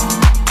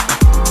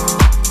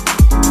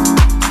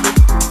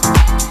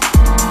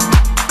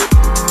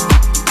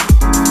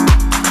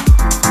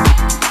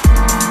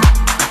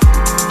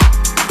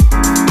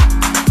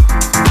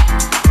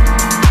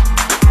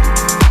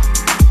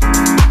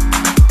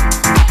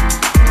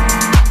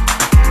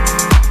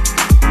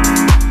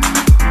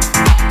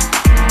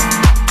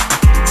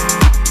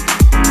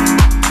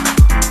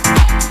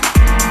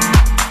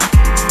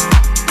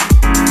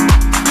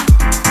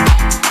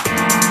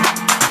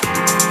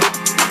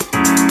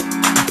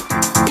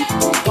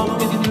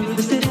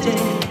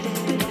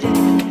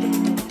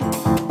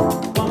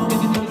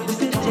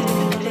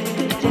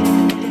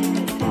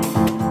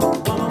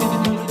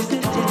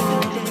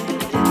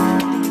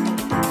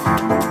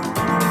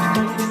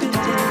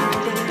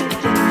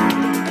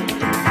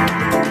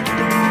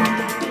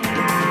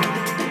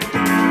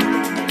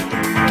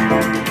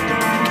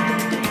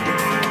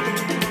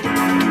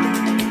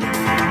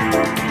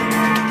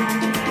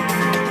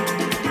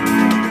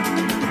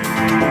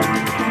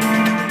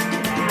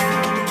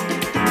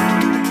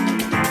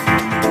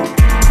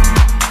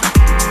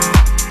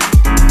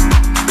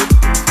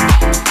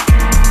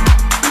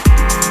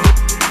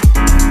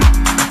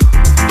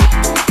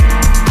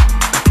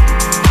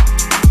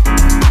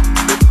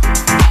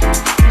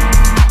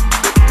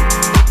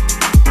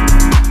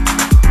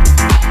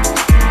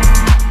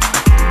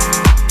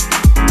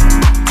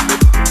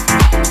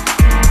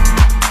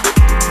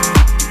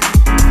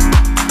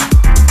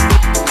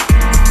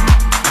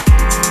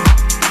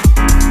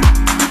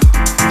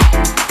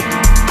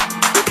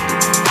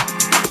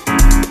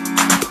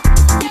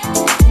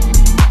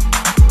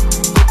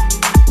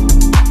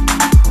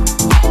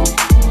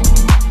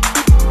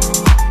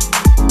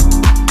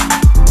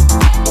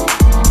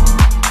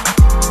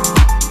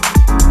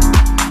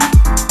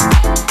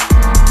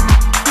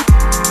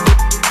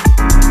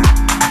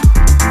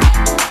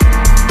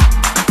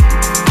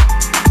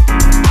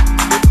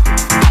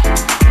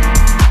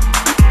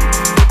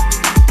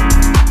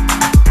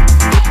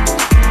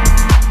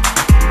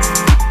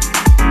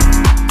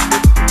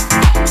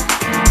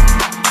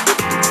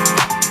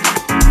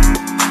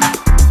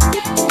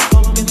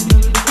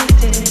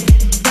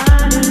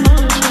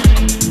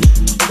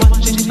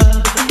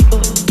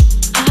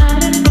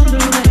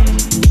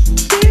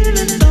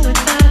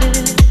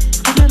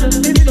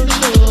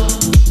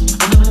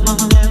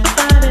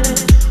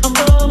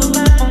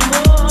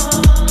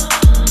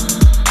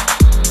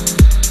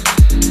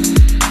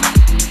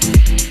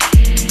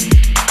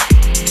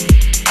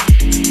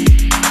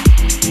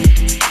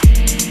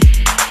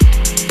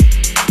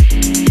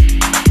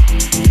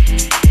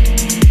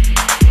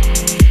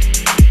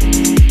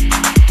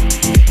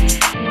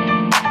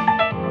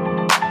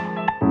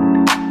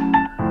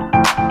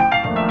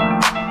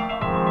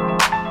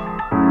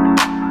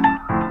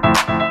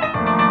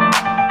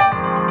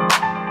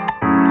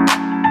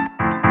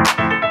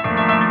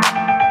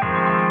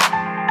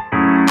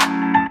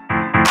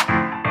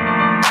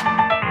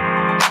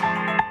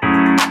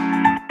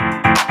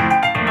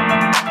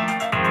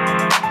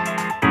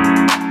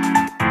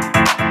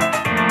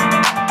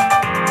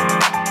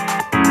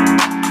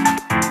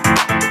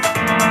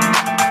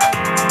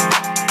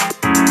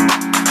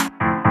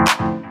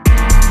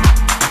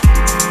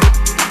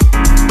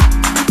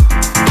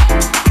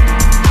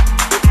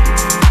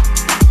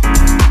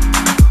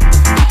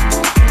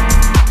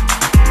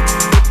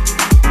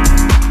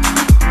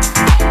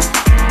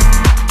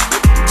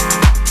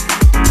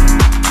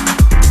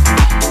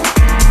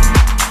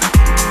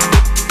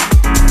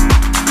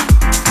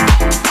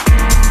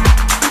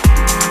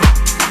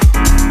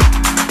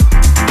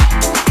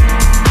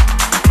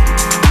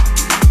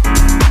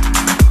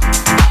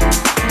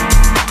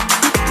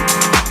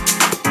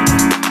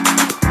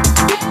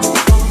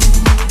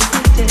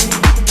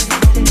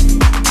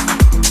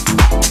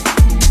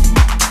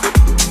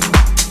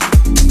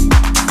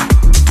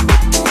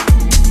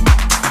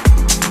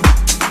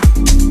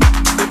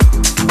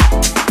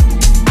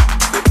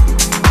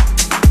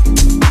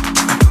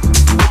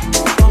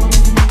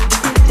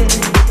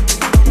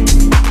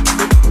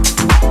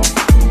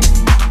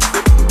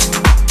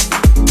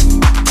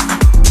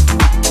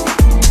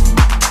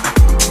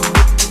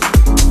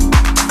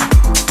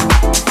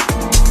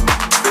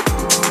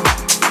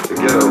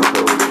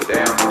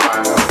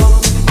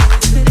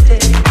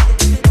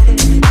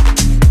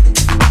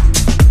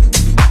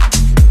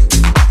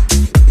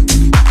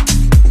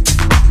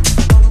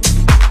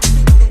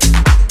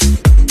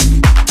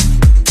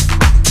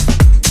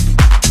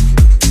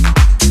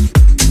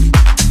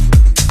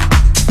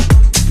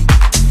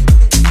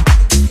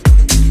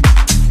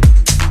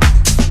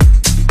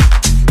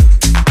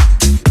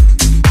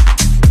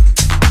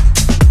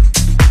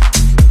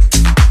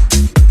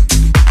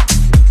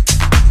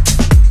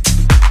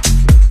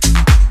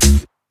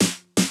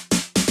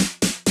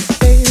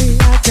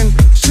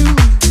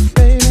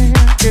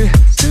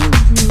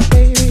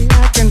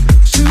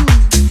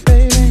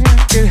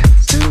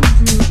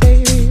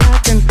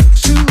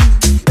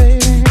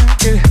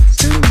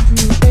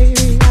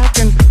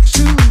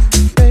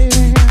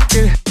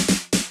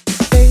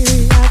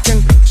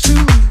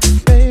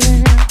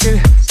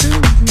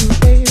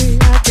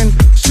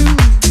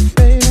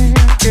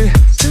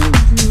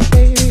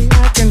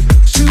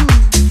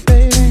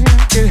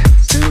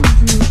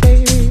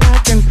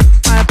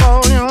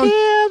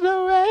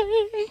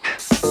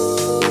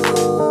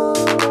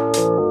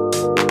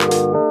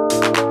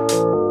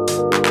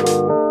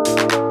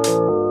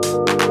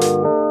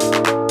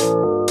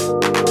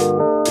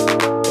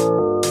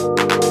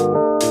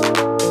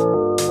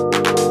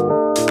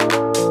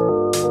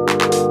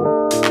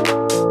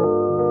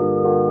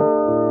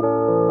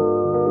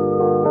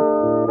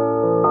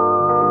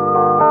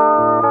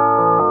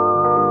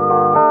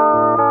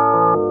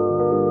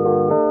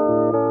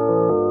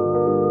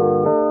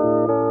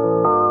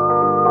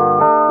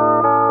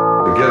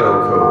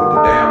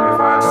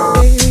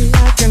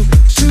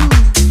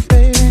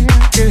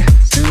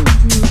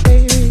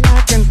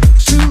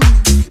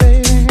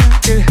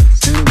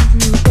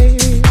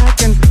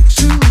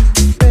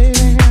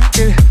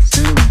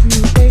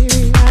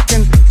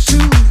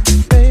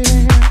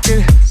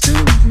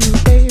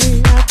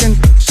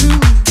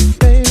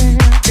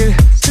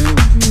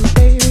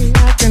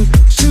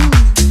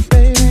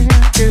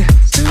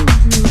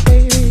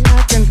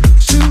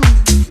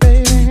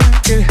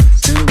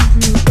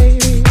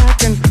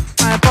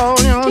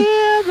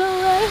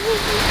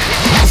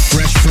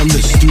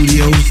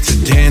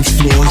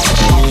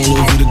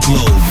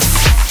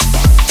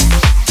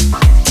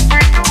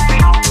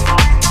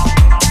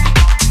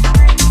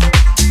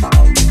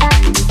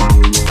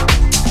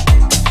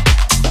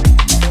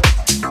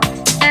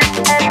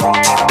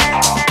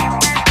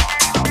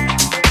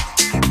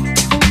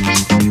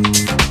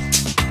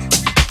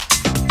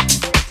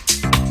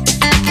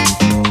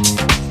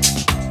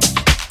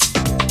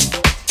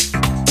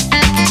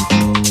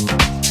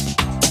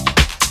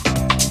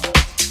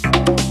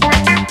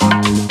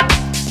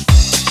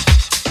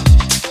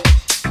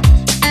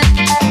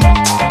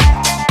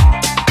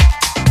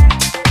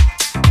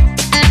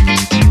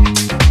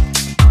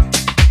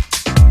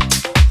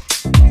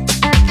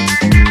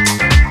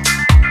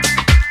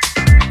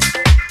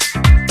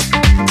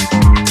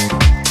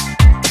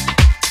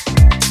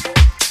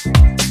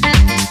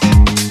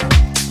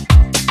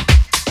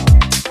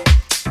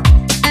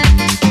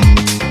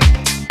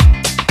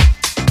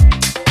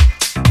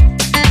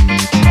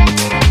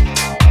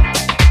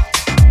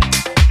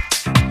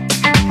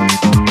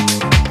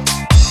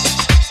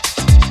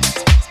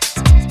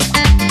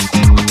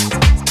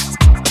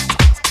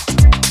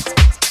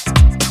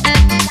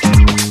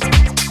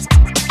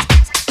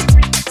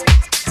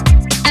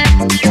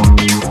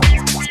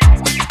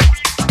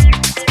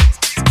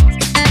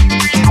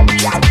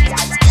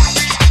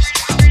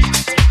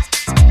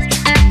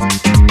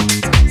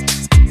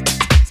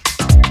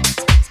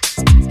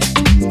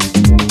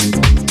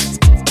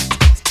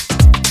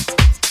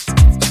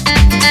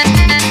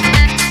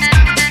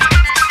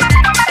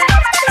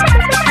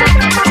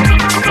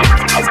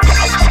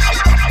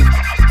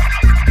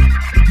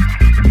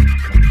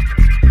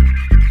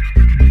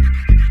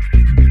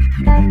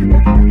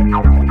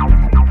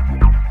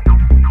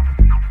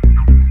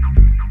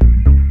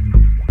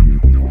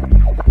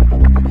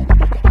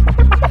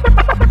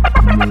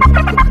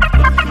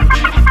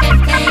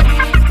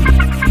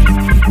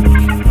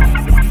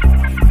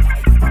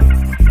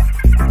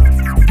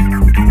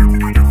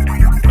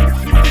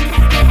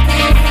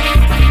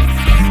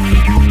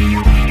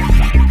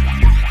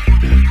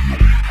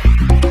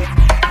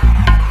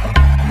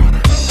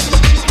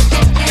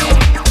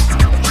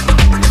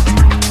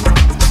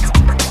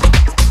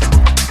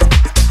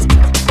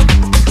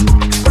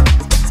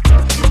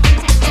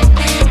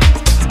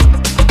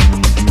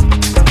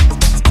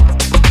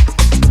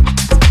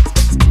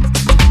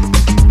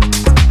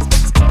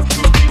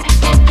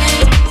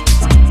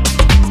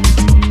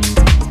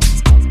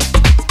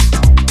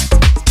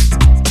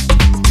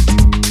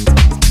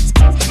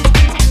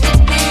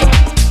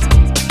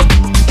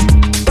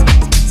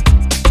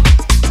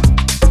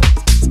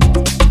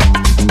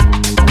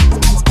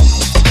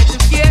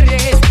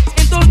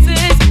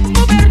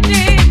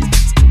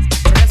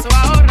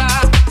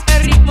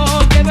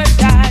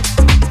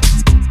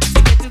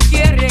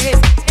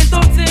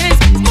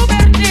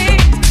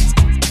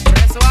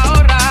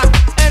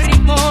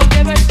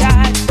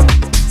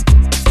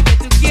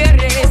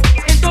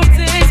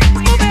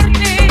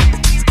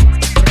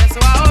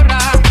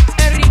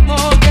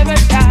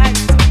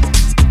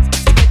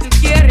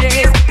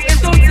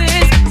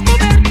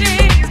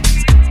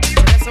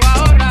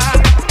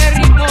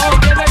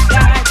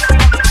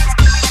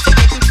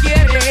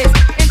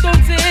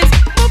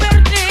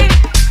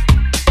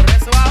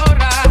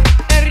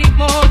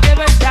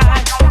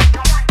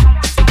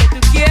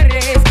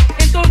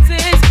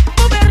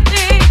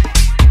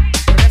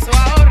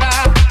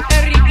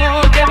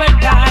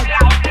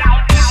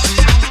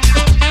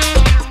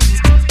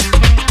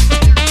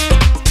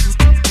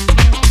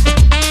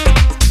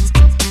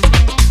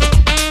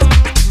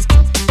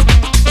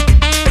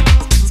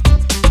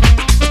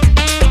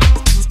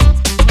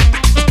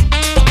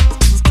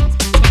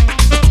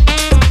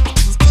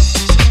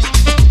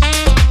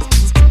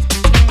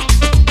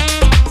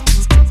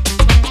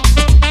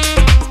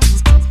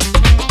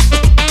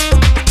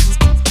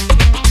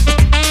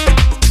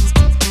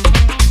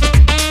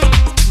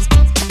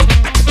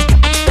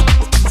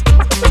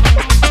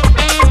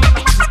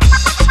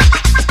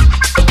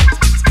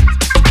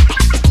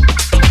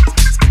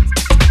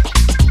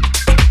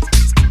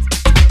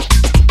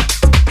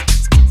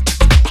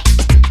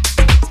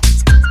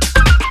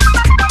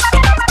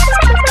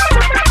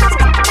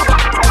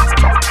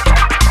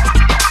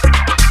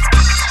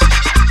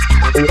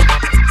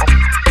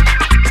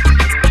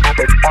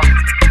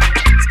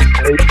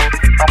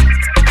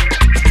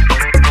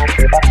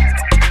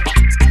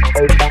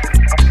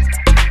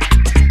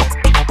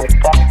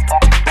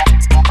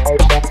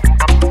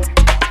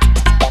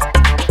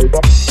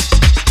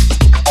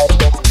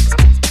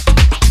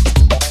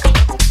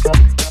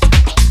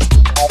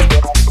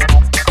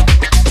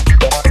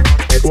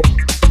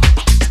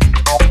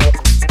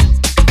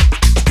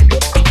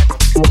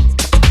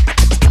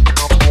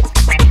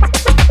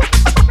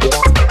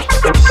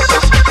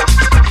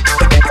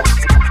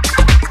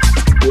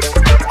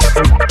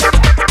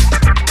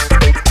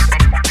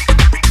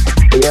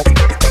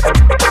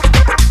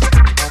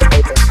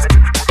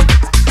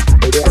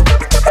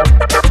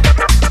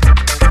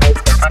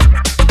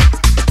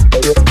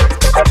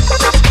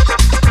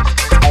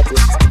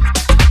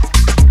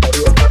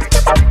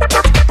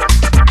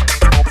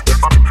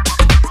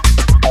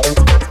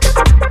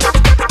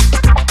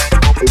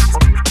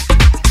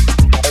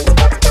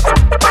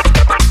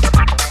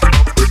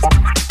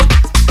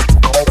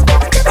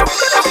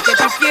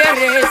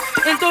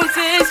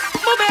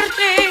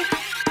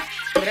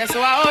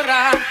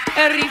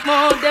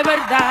 de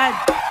verdad.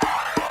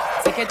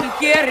 Sé que tú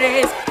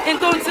quieres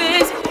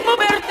entonces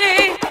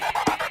moverte,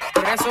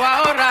 por eso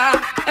ahora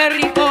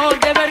el ritmo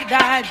de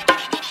verdad.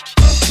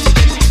 Sé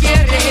que tú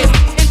quieres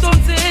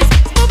entonces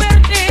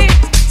moverte,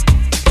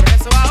 por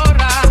eso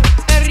ahora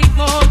el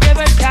ritmo de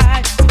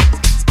verdad.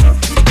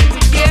 Sé que tú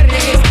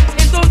quieres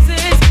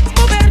entonces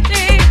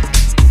moverte,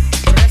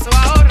 por eso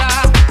ahora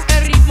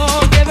el ritmo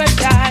de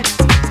verdad.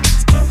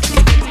 Sé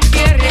que tú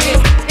quieres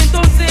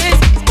entonces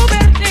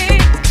moverte,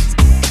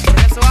 por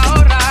eso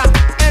ahora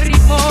el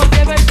ritmo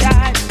de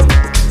verdad.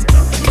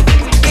 Sé que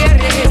tú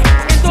quieres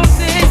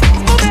entonces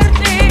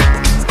moverte,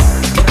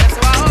 por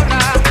eso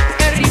ahora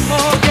el ritmo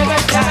de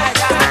verdad.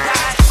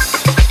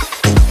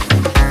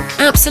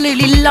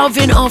 Absolutely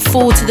loving our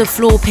 4 to the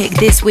floor pick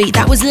this week.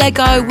 That was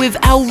Lego with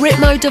El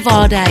Ritmo de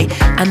Vade,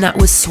 and that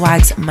was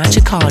Swag's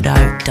Machicado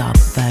dub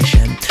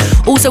version.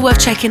 Also worth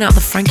checking out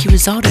the Frankie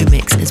Rosado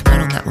mix as well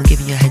on that one,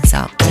 giving you a heads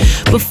up.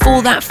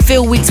 Before that,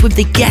 Phil Weeks with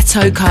the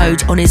Ghetto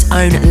Code on his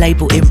own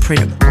label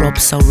imprint, Rob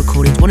Soul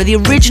Recordings, one of the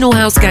original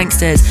house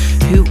gangsters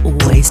who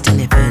always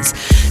delivers.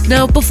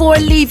 Now, before I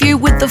leave you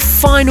with the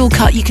final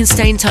cut, you can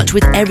stay in touch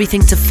with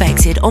everything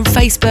Defected on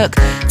Facebook,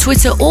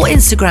 Twitter or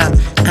Instagram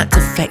at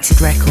Defected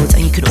Records,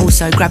 and you can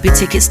also grab your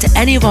tickets to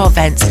any of our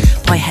events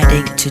by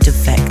heading to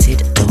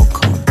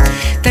defected.com.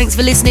 Thanks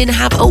for listening.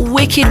 Have a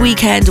wicked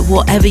weekend,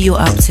 whatever you're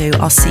up to.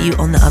 I'll see you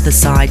on the other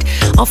side.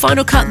 Our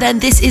final cut then,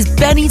 this is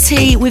Benny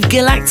T with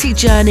Galactic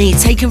Journey,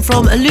 taken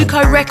from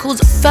Aluko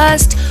Records'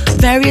 first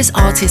various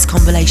artist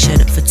compilation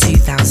for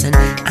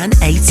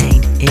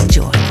 2018.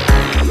 Enjoy.